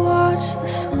we watched the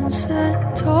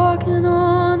sunset, talking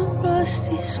on a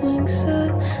rusty swing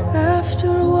set. After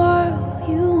a while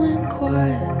you went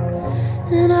quiet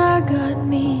and I got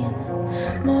mean.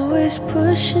 I'm always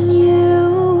pushing you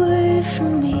away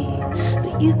from me,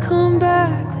 but you come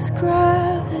back with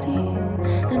gravity.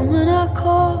 And when I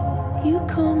call, you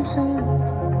come home,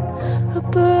 a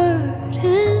bird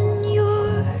in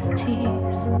your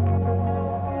teeth.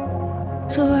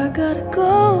 so I gotta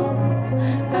go.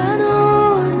 I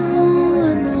know, I know,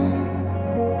 I know.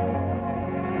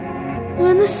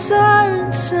 When the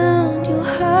sirens sound, you'll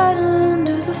hide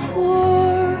under the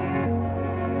floor.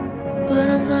 But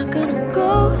I'm not gonna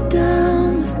go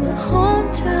down with my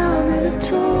hometown in a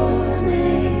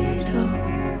tornado.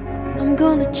 I'm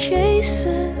gonna chase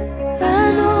it.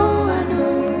 I know, I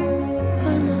know,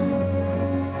 I know.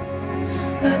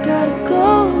 I gotta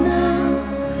go now.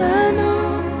 I know,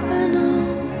 I know,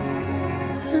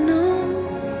 I know.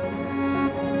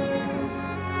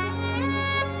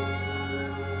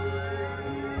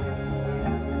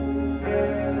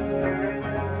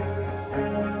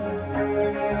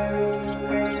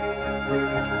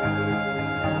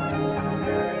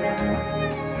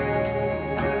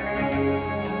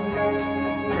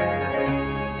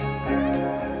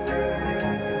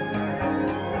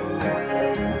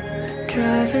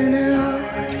 Driving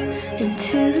out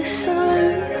into the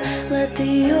sun, let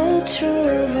the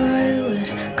ultraviolet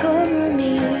cover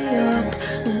me up.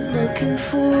 Went looking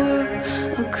for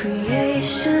a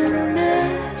creation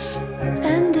myth,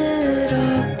 ended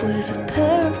up with a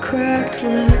pair of cracked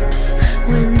lips.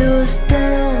 Windows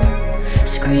down,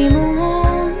 scream